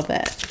a little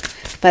bit.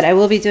 But I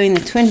will be doing the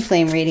twin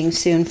flame reading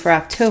soon for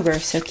October,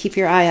 so keep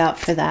your eye out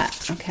for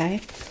that,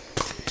 okay?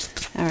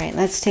 All right,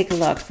 let's take a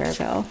look,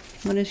 Virgo.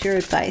 What is your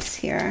advice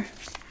here?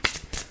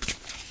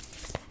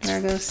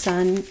 Virgo,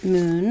 Sun,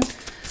 Moon,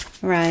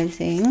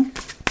 Rising,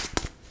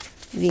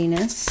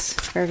 Venus,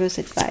 Virgo's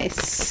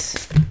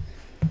advice.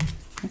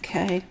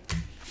 Okay.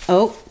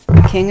 Oh,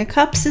 King of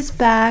Cups is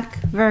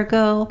back,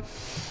 Virgo.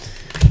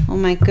 Oh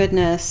my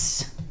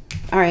goodness.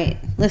 All right,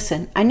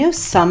 listen, I know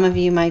some of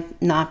you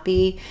might not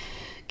be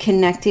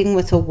connecting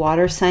with a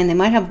water sign. They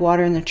might have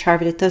water in the chart,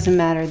 but it doesn't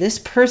matter. This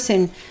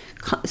person,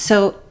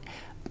 so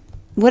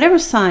whatever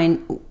sign,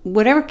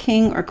 whatever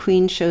king or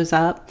queen shows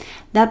up,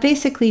 that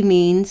basically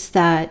means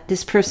that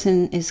this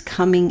person is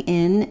coming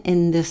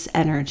in this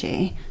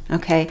energy,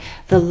 okay?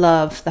 The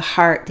love, the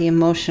heart, the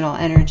emotional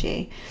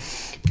energy.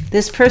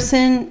 This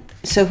person,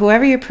 so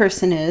whoever your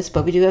person is,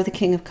 but we do have the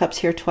King of Cups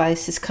here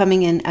twice, is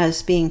coming in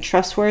as being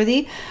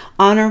trustworthy,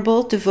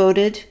 honorable,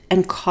 devoted,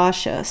 and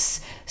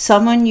cautious.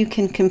 Someone you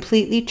can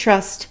completely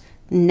trust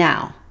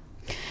now.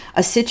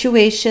 A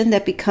situation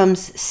that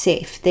becomes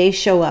safe. They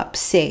show up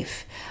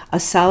safe. A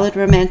solid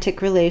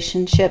romantic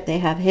relationship. They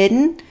have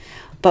hidden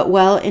but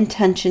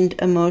well-intentioned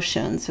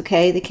emotions,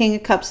 okay? The King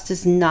of Cups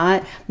does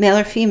not, male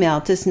or female,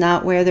 does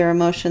not wear their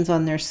emotions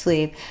on their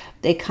sleeve.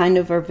 They kind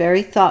of are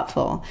very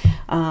thoughtful,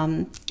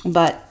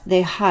 but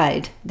they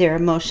hide their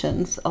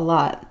emotions a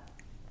lot.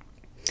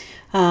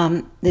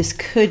 This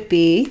could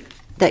be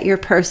that your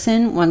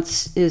person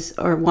wants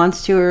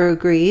to or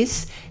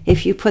agrees,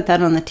 if you put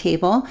that on the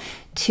table,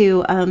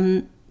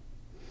 to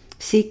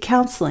seek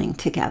counseling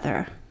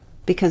together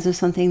because of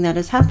something that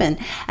has happened.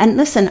 And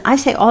listen, I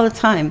say all the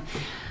time,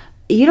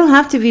 you don't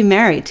have to be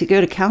married to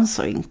go to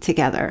counseling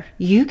together.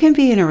 You can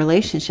be in a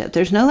relationship.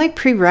 There's no like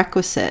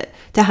prerequisite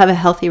to have a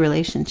healthy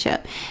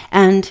relationship.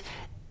 And,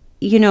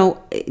 you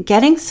know,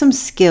 getting some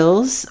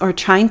skills or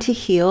trying to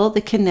heal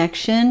the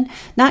connection,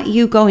 not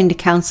you going to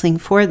counseling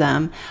for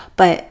them,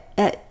 but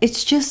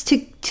it's just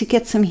to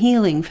get some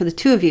healing for the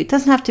two of you. It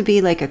doesn't have to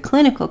be like a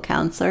clinical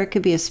counselor. It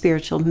could be a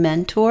spiritual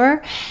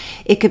mentor.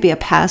 It could be a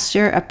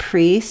pastor, a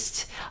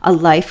priest, a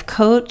life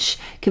coach.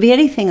 It could be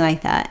anything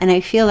like that. And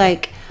I feel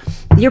like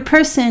your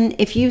person,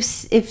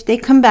 if they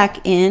come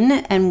back in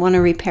and want to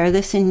repair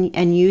this,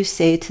 and you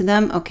say to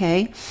them,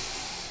 okay,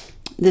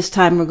 this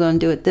time we're going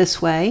to do it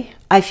this way,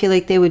 I feel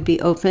like they would be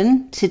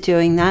open to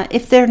doing that.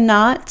 If they're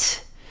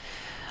not,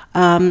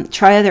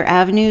 try other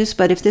avenues.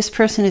 But if this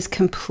person is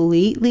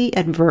completely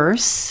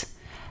adverse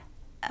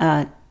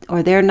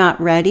or they're not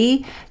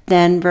ready,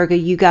 then Virgo,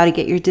 you got to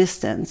get your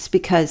distance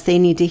because they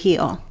need to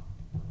heal,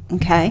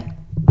 okay?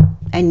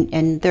 And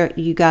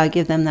you got to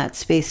give them that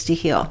space to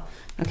heal.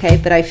 Okay,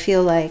 but I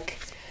feel like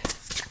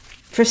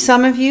for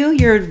some of you,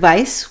 your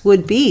advice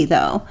would be,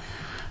 though,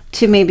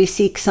 to maybe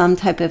seek some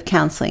type of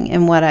counseling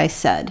in what I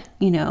said,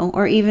 you know,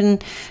 or even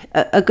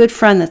a good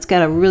friend that's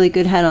got a really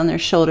good head on their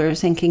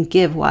shoulders and can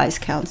give wise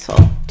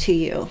counsel to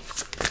you.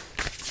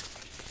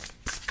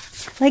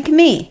 Like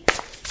me.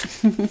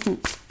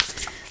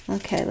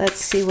 Okay,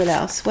 let's see what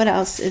else. What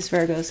else is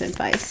Virgo's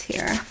advice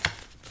here?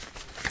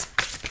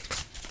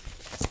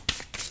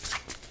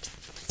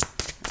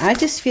 I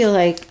just feel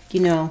like, you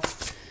know,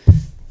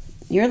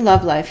 your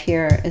love life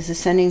here is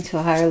ascending to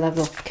a higher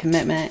level of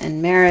commitment, and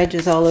marriage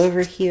is all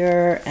over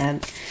here,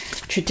 and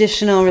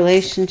traditional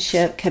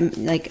relationship,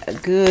 like a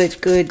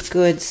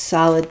good,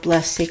 solid,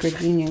 blessed, sacred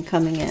union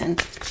coming in.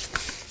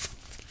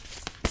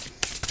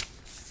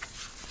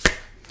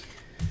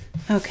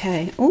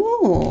 Okay.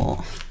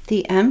 Ooh,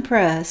 the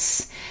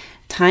Empress.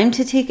 Time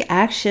to take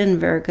action,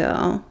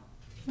 Virgo.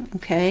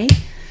 Okay.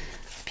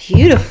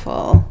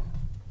 Beautiful.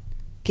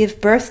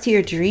 Give birth to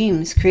your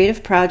dreams.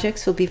 Creative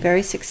projects will be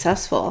very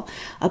successful.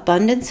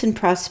 Abundance and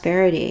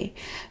prosperity.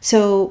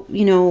 So,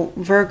 you know,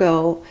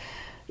 Virgo,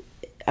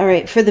 all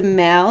right, for the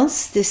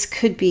males, this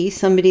could be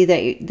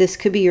somebody this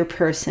could be your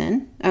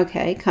person,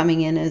 okay,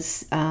 coming in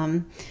as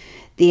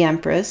the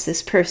Empress.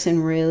 This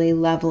person really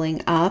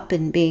leveling up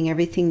and being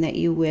everything that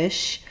you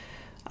wish.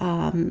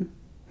 You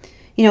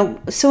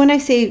know, so when I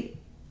say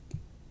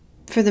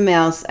for the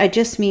males, I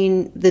just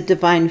mean the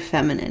divine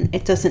feminine.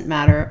 It doesn't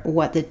matter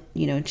what the,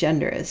 you know,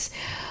 gender is.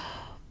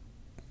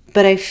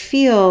 But I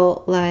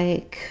feel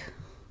like,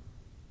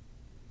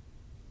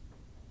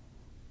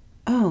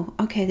 oh,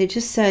 okay, they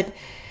just said,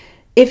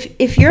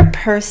 if your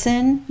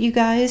person, you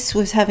guys,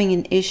 was having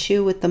an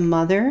issue with the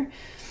mother,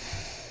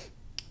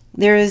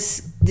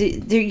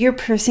 your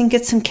person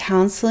gets some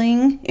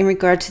counseling in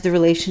regard to the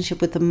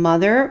relationship with the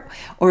mother,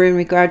 or in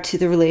regard to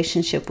the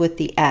relationship with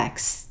the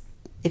ex,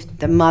 if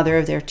the mother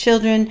of their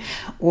children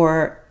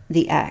or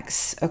the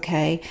ex,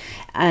 okay?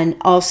 And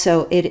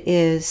also it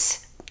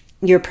is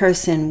your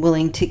person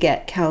willing to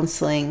get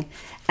counseling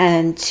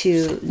and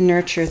to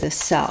nurture the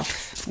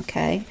self,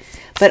 okay?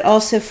 But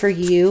also for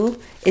you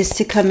is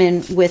to come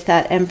in with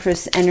that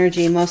Empress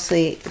energy,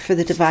 mostly for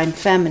the divine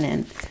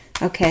feminine,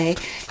 okay?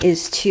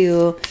 Is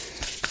to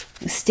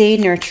stay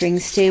nurturing,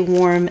 stay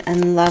warm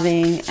and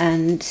loving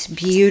and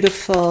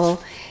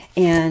beautiful,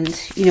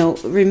 and, you know,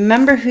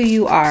 remember who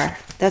you are.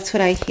 That's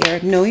what I hear.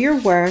 Know your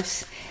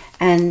worth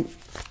and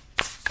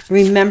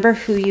remember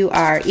who you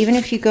are. Even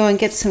if you go and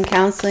get some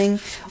counseling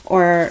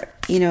or,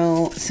 you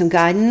know, some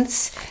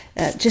guidance,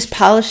 just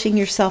polishing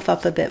yourself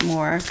up a bit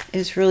more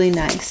is really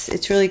nice.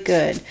 It's really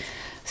good.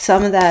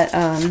 Some of that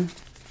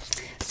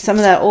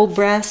old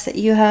brass that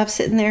you have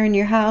sitting there in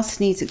your house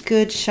needs a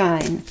good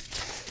shine.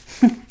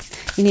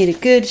 You need a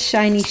good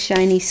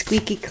shiny,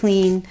 squeaky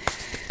clean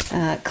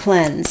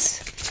cleanse.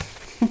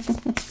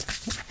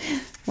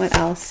 What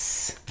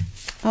else?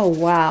 Oh,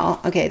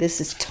 wow. Okay,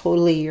 this is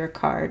totally your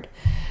card.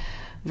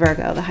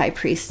 Virgo, the High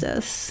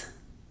Priestess.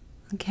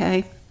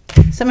 Okay.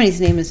 Somebody's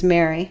name is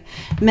Mary.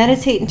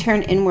 Meditate and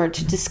turn inward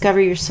to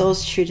discover your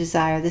soul's true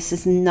desire. This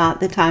is not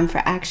the time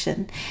for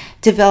action.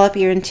 Develop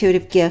your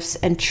intuitive gifts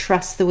and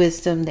trust the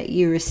wisdom that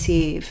you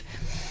receive.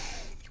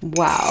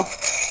 Wow.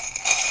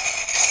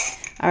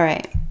 All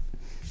right.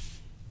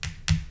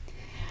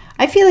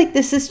 I feel like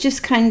this is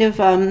just kind of,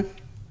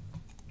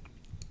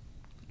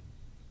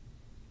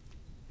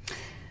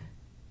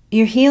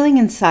 you're healing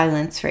in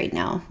silence right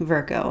now,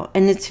 Virgo,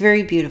 and it's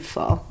very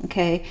beautiful,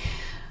 okay?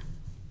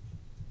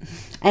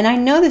 And I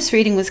know this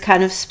reading was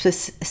kind of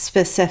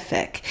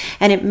specific,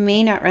 and it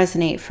may not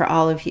resonate for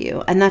all of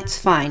you, and that's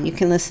fine. You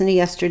can listen to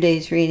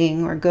yesterday's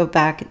reading or go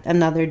back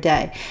another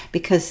day,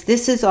 because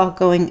this is all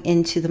going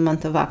into the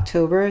month of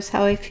October is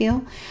how I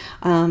feel.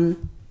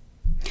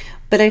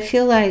 But I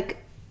feel like,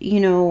 you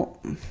know,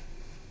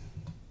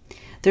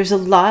 there's a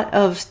lot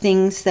of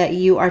things that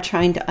you are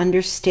trying to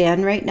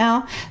understand right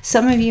now.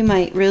 Some of you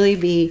might really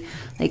be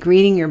like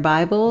reading your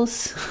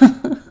Bibles.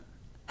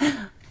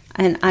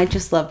 And I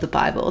just love the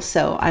Bible,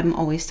 so I'm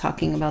always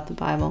talking about the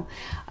Bible.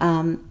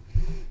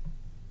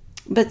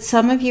 But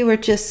some of you are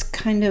just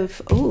kind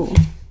of, oh,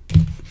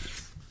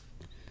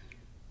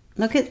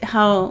 look at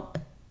how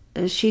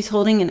she's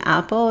holding an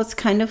apple. It's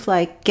kind of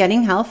like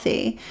getting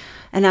healthy.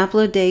 An apple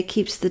a day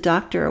keeps the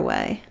doctor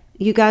away.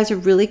 You guys are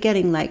really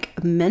getting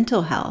like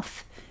mental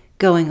health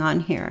going on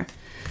here.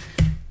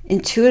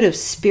 Intuitive,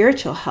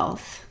 spiritual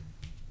health.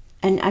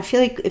 And I feel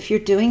like if you're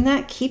doing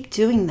that, keep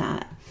doing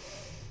that.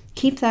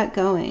 Keep that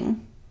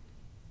going.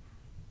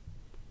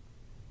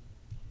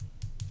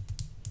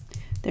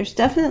 There's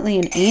definitely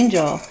an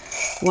angel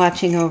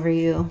watching over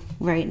you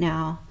right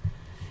now.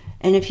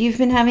 And if you've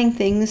been having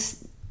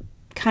things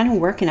kind of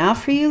working out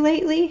for you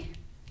lately,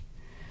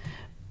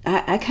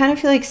 I kind of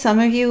feel like some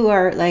of you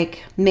are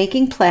like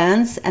making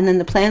plans and then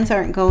the plans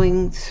aren't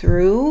going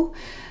through.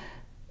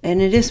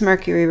 And it is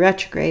Mercury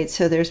retrograde,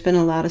 so there's been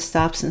a lot of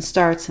stops and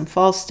starts and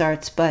false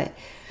starts, but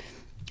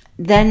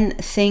then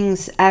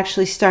things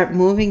actually start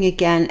moving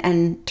again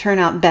and turn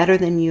out better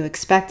than you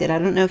expected. I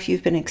don't know if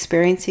you've been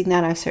experiencing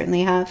that. I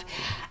certainly have.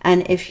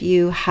 And if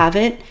you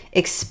haven't,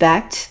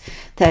 expect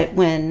that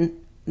when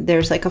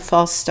there's like a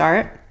false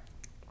start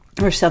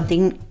or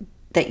something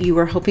that you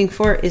were hoping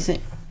for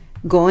isn't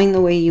going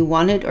the way you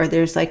wanted, or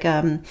there's like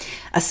a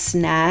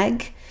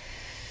snag,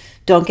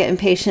 don't get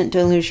impatient,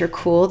 don't lose your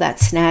cool. That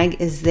snag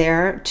is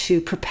there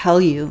to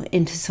propel you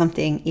into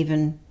something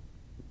even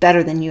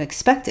better than you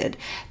expected.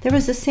 There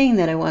was a saying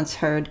that I once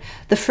heard: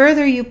 the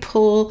further you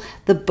pull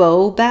the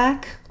bow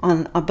back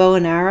on a bow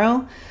and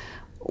arrow,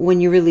 when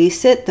you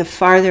release it, the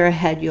farther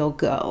ahead you'll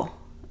go.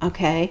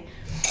 Okay?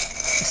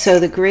 So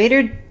the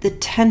greater the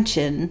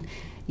tension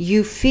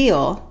you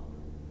feel,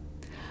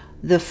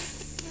 the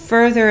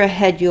further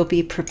ahead you'll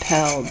be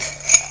propelled.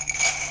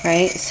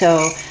 Right?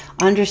 So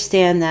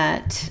understand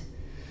that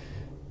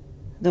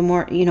the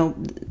more, you know,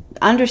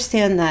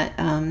 understand that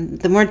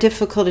the more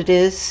difficult it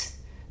is,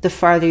 the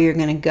farther you're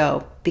going to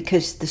go,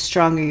 because the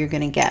stronger you're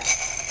going to get.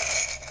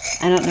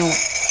 I don't know.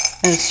 That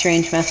was a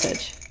strange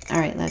message. All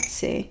right, let's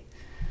see.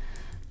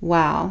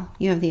 Wow,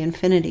 you have the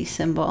infinity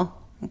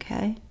symbol.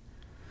 Okay.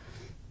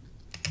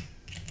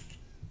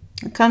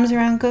 It comes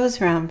around,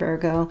 goes around,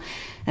 Virgo.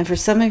 And for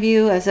some of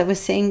you, as I was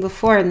saying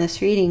before in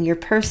this reading, your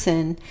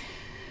person,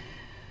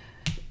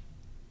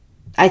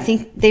 I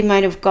think they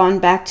might have gone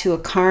back to a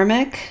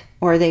karmic,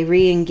 or they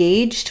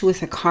re-engaged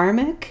with a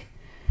karmic,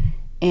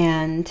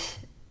 and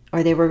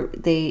or they were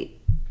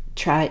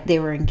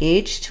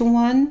engaged to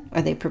one,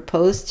 or they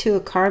proposed to a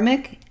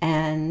karmic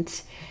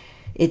and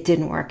it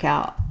didn't work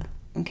out.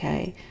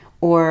 Okay.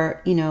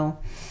 or, you know,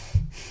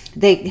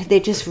 they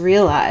just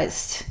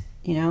realized,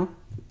 you know,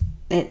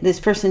 this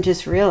person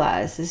just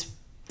realized,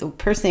 the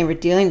person they were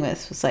dealing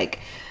with was like,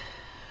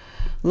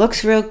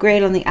 looks real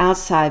great on the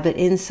outside, but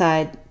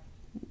inside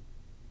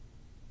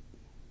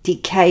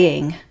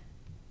decaying.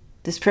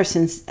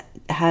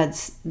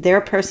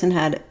 Their person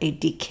had a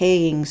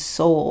decaying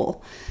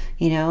soul,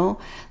 you know,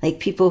 like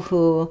people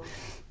who,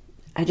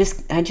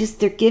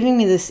 they're giving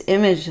me this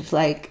image of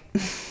like,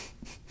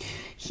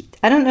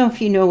 I don't know if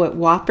you know what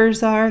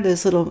Whoppers are,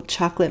 those little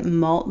chocolate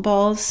malt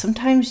balls.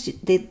 Sometimes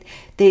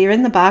they're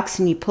in the box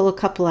and you pull a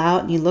couple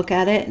out and you look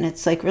at it and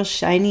it's like real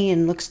shiny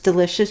and looks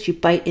delicious. You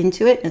bite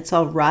into it and it's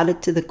all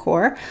rotted to the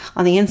core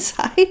on the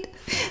inside.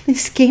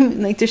 This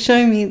game, like they're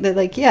showing me that,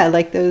 like, yeah,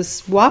 like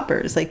those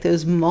Whoppers, like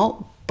those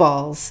malt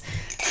balls.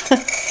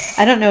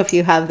 I don't know if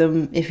you have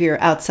them if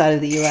you're outside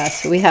of the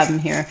US, but we have them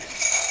here.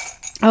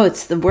 Oh,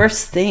 it's the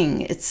worst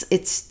thing.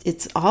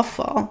 It's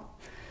awful.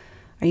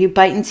 Or you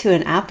bite into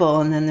an apple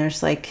and then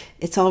there's like,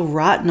 it's all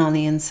rotten on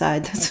the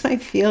inside. That's what I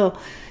feel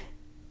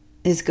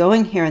is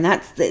going here. And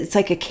it's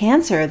like a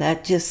cancer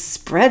that just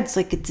spreads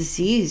like a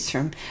disease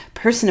from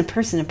person to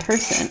person to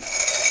person.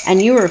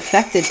 And you were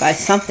affected by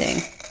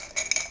something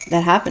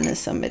that happened to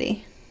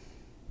somebody.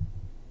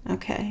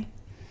 Okay.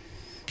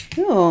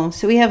 Cool.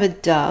 So we have a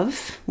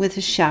dove with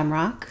a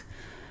shamrock.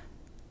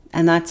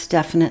 And that's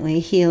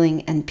definitely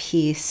healing and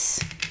peace.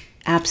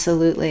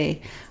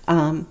 Absolutely.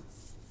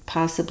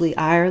 Possibly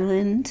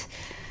Ireland,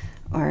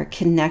 or a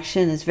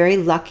connection is very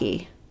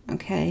lucky.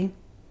 Okay.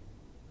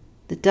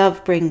 The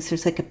dove brings,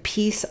 there's like a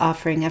peace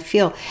offering, I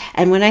feel.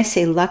 And when I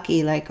say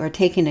lucky, like, or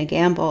taking a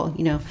gamble,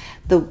 you know,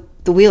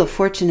 the Wheel of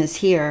Fortune is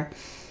here.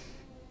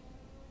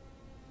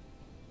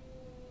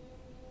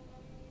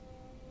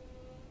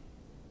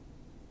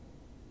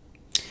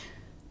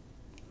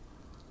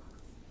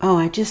 Oh,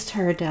 I just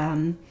heard,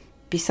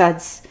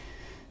 besides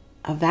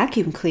a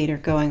vacuum cleaner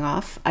going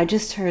off, I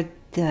just heard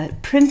the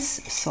Prince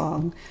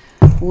song,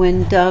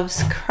 When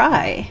Doves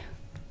Cry.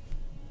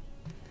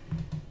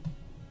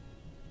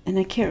 And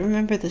I can't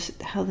remember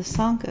how the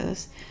song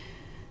goes.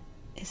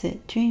 Is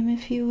it dream,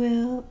 if you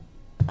will,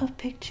 a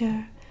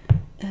picture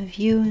of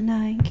you and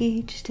I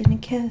engaged in a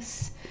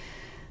kiss.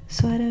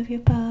 Sweat of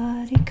your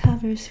body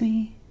covers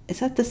me. Is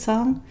that the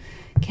song?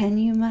 Can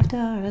you, my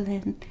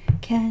darling,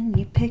 can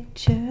you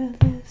picture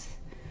this?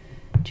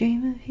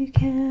 Dream if you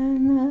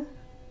can.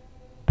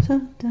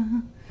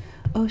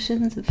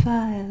 Oceans of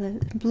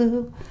violet and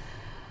blue.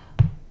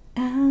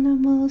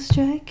 Animals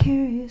strike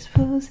curious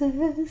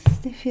poses.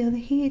 They feel the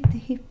heat, the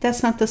heat.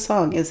 That's not the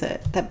song, is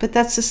it? But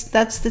that's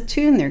the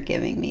tune they're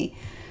giving me.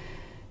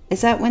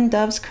 Is that When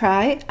Doves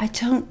Cry? I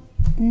don't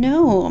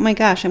know. Oh my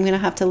gosh, I'm going to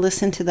have to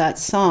listen to that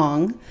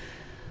song.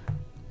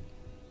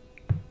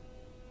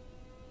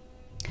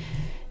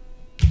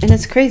 And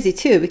it's crazy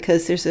too,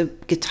 because there's a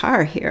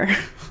guitar here.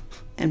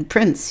 And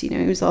Prince, you know,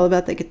 he was all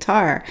about the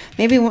guitar.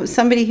 Maybe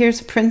somebody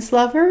here's a Prince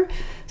lover,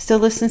 still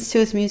listens to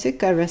his music,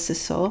 God rest his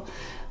soul.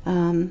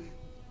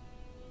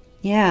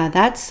 Yeah,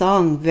 that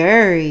song,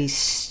 very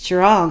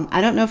strong.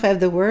 I don't know if I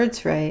have the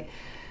words right.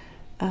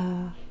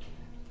 When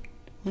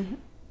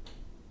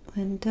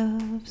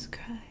doves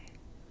cry.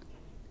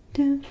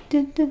 Do,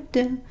 do, do,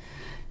 do.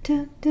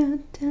 Do,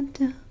 do, do,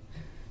 do.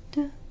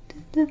 Do,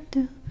 do, do,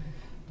 do.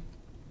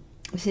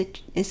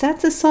 Is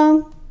that the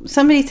song?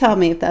 Somebody tell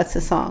me if that's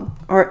the song.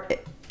 Or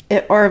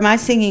am I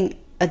singing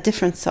a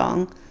different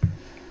song?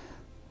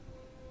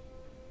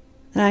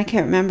 And I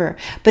can't remember.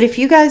 But if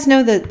you guys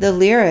know the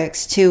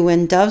lyrics to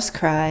When Doves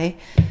Cry,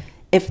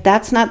 if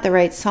that's not the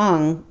right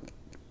song,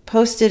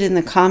 post it in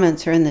the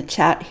comments or in the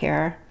chat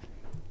here.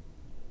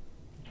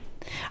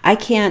 I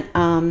can't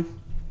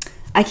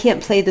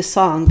play the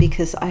song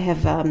because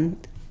I'll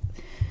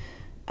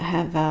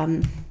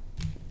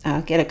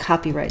get a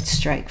copyright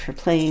strike for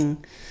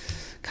playing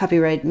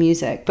copyright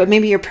music. But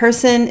maybe your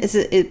person is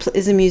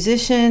a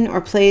musician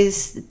or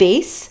plays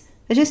bass.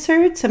 I just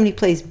heard somebody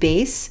plays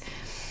bass.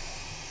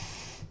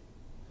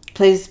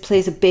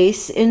 Plays a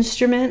bass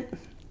instrument,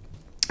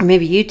 or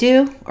maybe you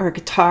do, or a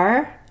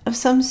guitar of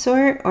some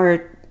sort,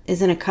 or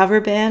is in a cover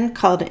band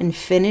called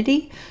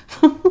Infinity.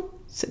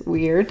 Is it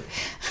weird?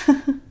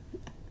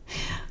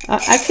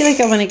 I feel like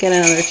I want to get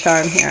another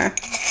charm here.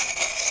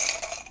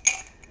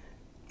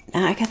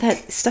 Now I got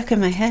that stuck in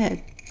my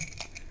head.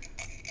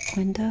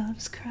 When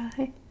doves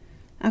cry.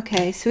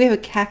 Okay, so we have a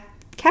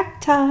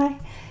cacti,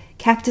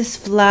 cactus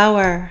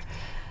flower.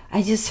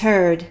 I just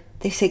heard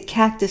they say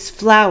cactus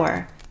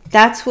flower.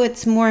 That's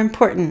what's more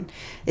important.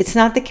 It's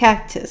not the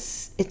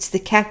cactus. It's the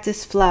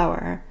cactus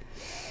flower.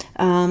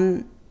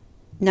 Now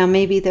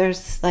maybe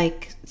there's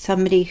like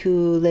somebody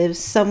who lives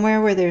somewhere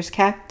where there's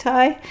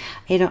cacti.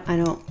 I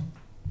don't.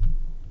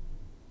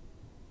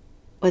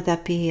 Would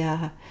that be?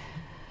 I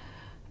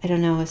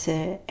don't know. Is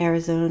it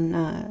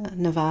Arizona,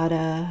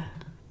 Nevada?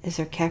 Is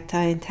there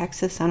cacti in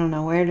Texas? I don't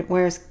know.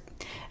 Where's?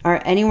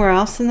 Or anywhere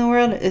else in the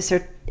world?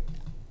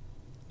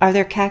 Are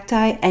there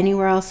cacti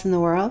anywhere else in the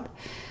world?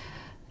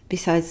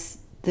 Besides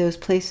those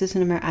places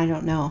in America, I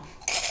don't know.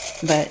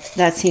 But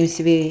that seems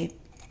to be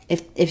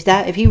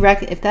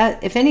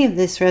if any of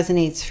this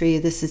resonates for you,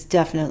 this is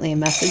definitely a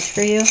message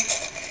for you.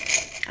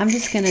 I'm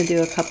just going to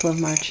do a couple of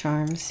more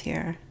charms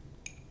here.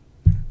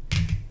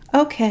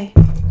 Okay.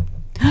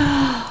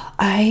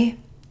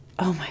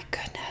 Oh my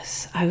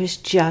goodness. I was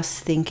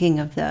just thinking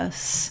of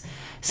this.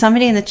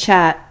 Somebody in the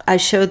chat, I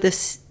showed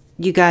this,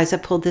 you guys, I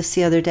pulled this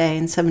the other day,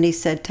 and somebody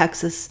said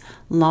Texas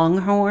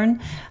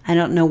Longhorn. I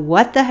don't know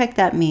what the heck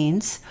that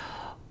means,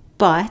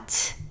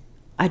 but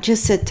I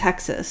just said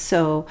Texas.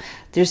 So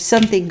there's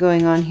something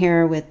going on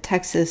here with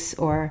Texas,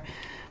 or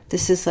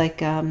this is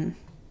like a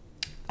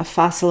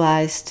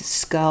fossilized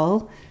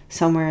skull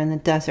somewhere in the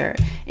desert.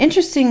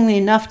 Interestingly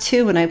enough,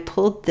 too, when I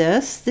pulled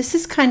this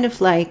is kind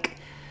of like,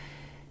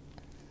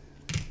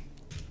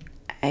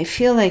 I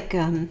feel like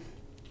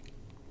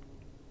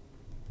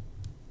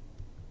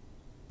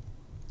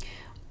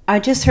I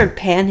just heard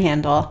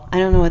panhandle. I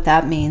don't know what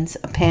that means,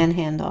 a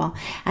panhandle.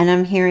 And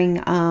I'm hearing,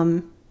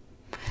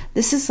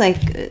 this is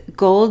like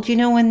gold, you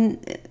know, when,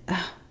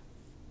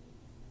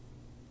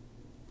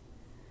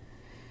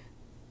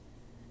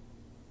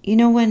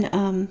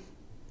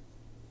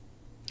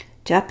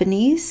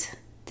 Japanese,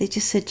 they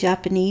just said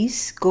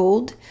Japanese,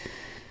 gold,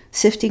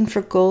 sifting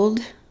for gold.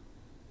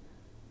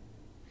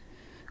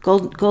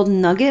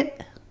 Golden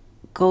nugget,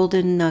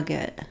 golden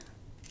nugget.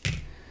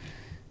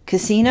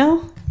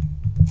 Casino,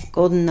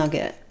 golden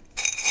nugget.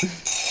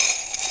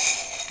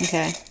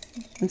 Okay,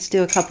 let's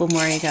do a couple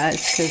more, you guys,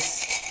 because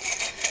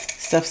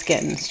stuff's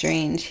getting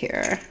strange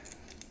here.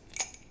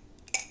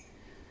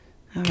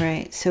 All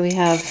right, so we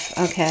have,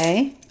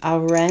 okay, a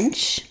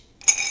wrench.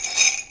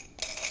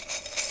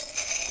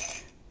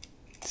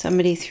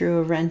 Somebody threw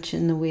a wrench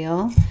in the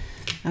wheel.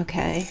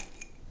 Okay,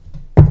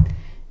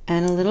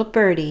 and a little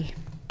birdie.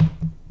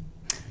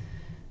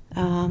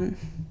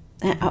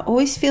 And I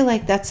always feel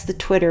like that's the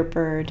Twitter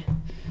bird.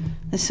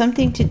 There's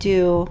something to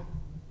do.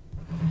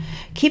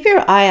 Keep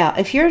your eye out.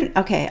 If you're,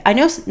 okay, I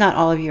know not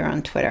all of you are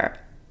on Twitter.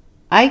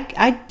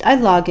 I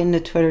log into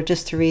Twitter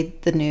just to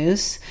read the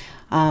news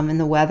and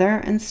the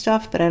weather and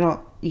stuff, but I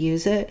don't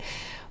use it.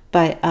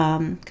 But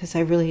because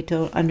I really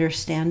don't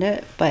understand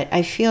it. But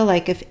I feel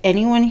like if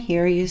anyone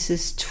here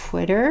uses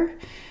Twitter,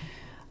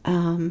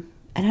 and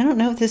I don't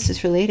know if this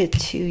is related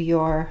to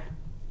your,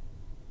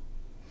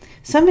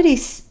 somebody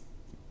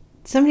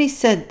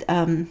said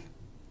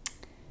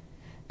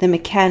the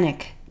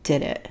mechanic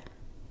did it.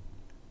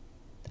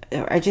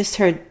 I just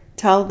heard,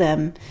 tell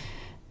them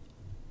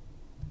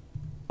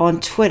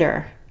on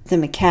Twitter, the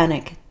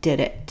mechanic did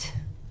it.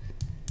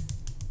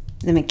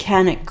 The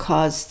mechanic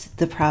caused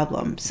the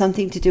problem.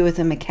 Something to do with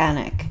the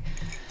mechanic.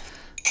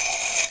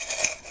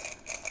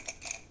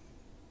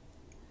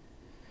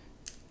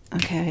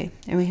 Okay,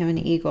 and we have an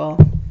eagle.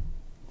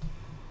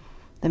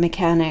 The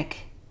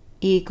mechanic,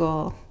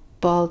 eagle,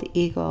 bald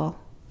eagle.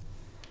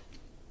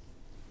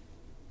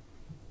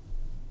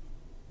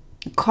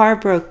 The car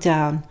broke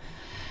down.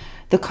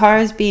 The car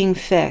is being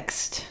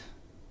fixed.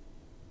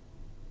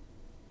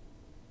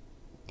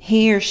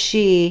 He or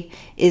she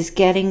is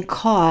getting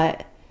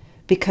caught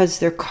because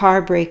their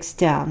car breaks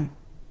down.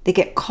 They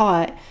get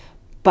caught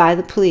by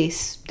the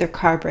police. Their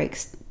car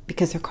breaks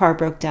because their car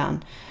broke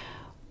down.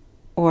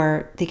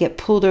 Or they get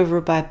pulled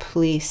over by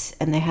police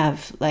and they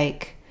have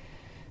like,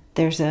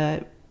 there's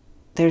a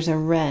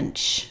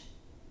wrench.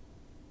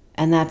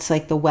 And that's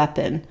like the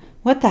weapon.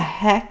 What the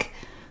heck?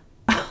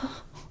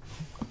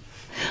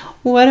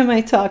 What am I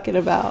talking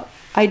about?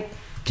 I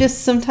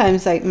just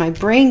sometimes my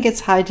brain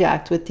gets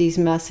hijacked with these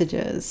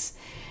messages.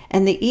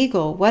 And the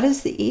eagle, what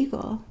is the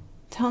eagle?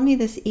 Tell me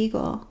this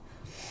eagle.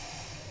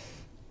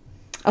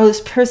 Oh,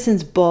 this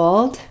person's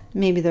bald.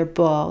 Maybe they're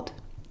bald.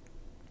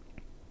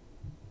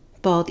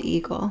 Bald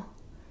eagle.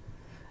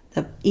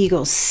 The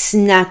eagle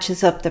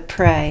snatches up the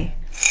prey.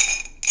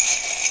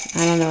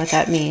 I don't know what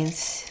that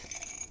means.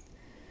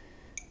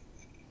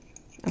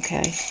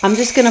 Okay, I'm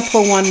just going to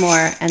pull one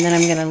more, and then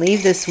I'm going to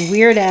leave this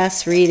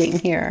weird-ass reading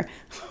here.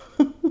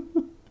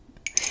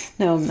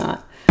 No, I'm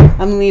not.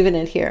 I'm leaving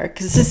it here,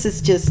 because this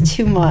is just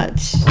too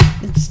much.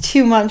 It's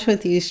too much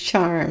with these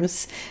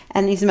charms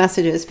and these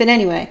messages. But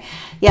anyway,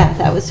 yeah,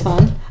 that was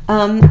fun.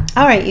 All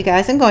right, you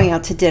guys, I'm going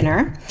out to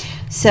dinner.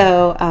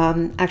 So,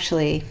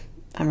 actually,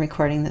 I'm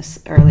recording this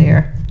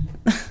earlier.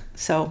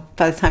 So,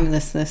 by the time you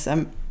listen to this,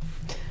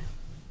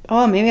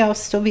 oh, maybe I'll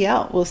still be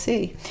out. We'll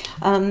see.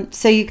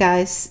 So you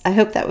guys, I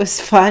hope that was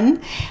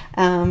fun.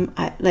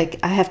 I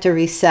have to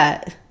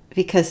reset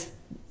because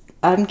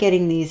I'm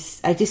getting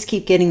these, I just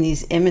keep getting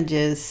these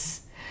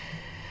images.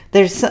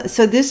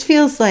 So this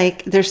feels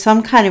like there's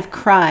some kind of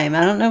crime.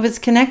 I don't know if it's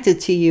connected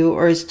to you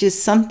or it's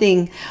just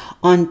something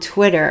on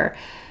Twitter,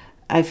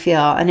 I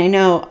feel. And I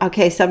know,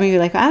 okay, some of you are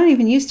like, I don't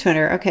even use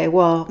Twitter. Okay,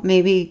 well,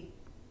 maybe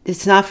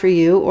it's not for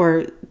you,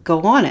 or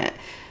go on it.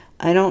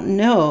 I don't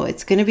know.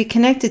 It's going to be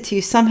connected to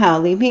you somehow.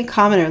 Leave me a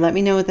comment or let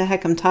me know what the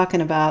heck I'm talking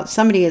about.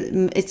 Somebody,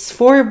 it's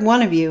for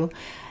one of you,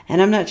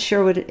 and I'm not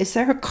sure what is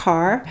there a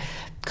car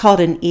called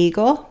an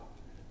eagle?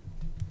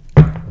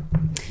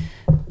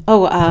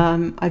 Oh,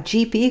 a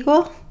Jeep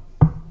Eagle?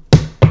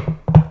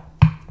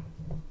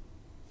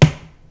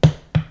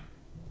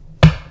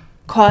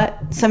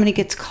 somebody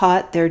gets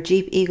caught, their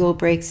Jeep Eagle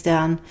breaks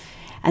down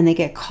and they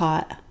get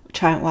caught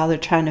while they're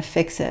trying to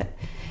fix it.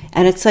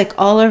 And it's like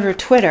all over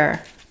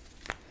Twitter.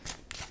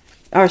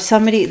 Or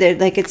somebody,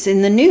 like it's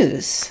in the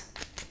news.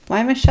 Why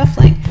am I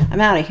shuffling?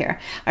 I'm out of here.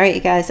 All right, you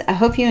guys, I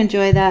hope you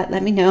enjoy that.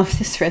 Let me know if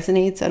this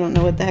resonates. I don't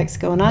know what the heck's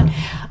going on.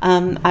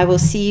 I will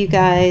see you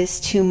guys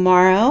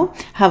tomorrow.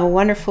 Have a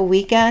wonderful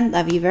weekend.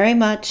 Love you very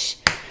much.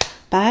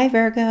 Bye,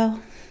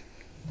 Virgo.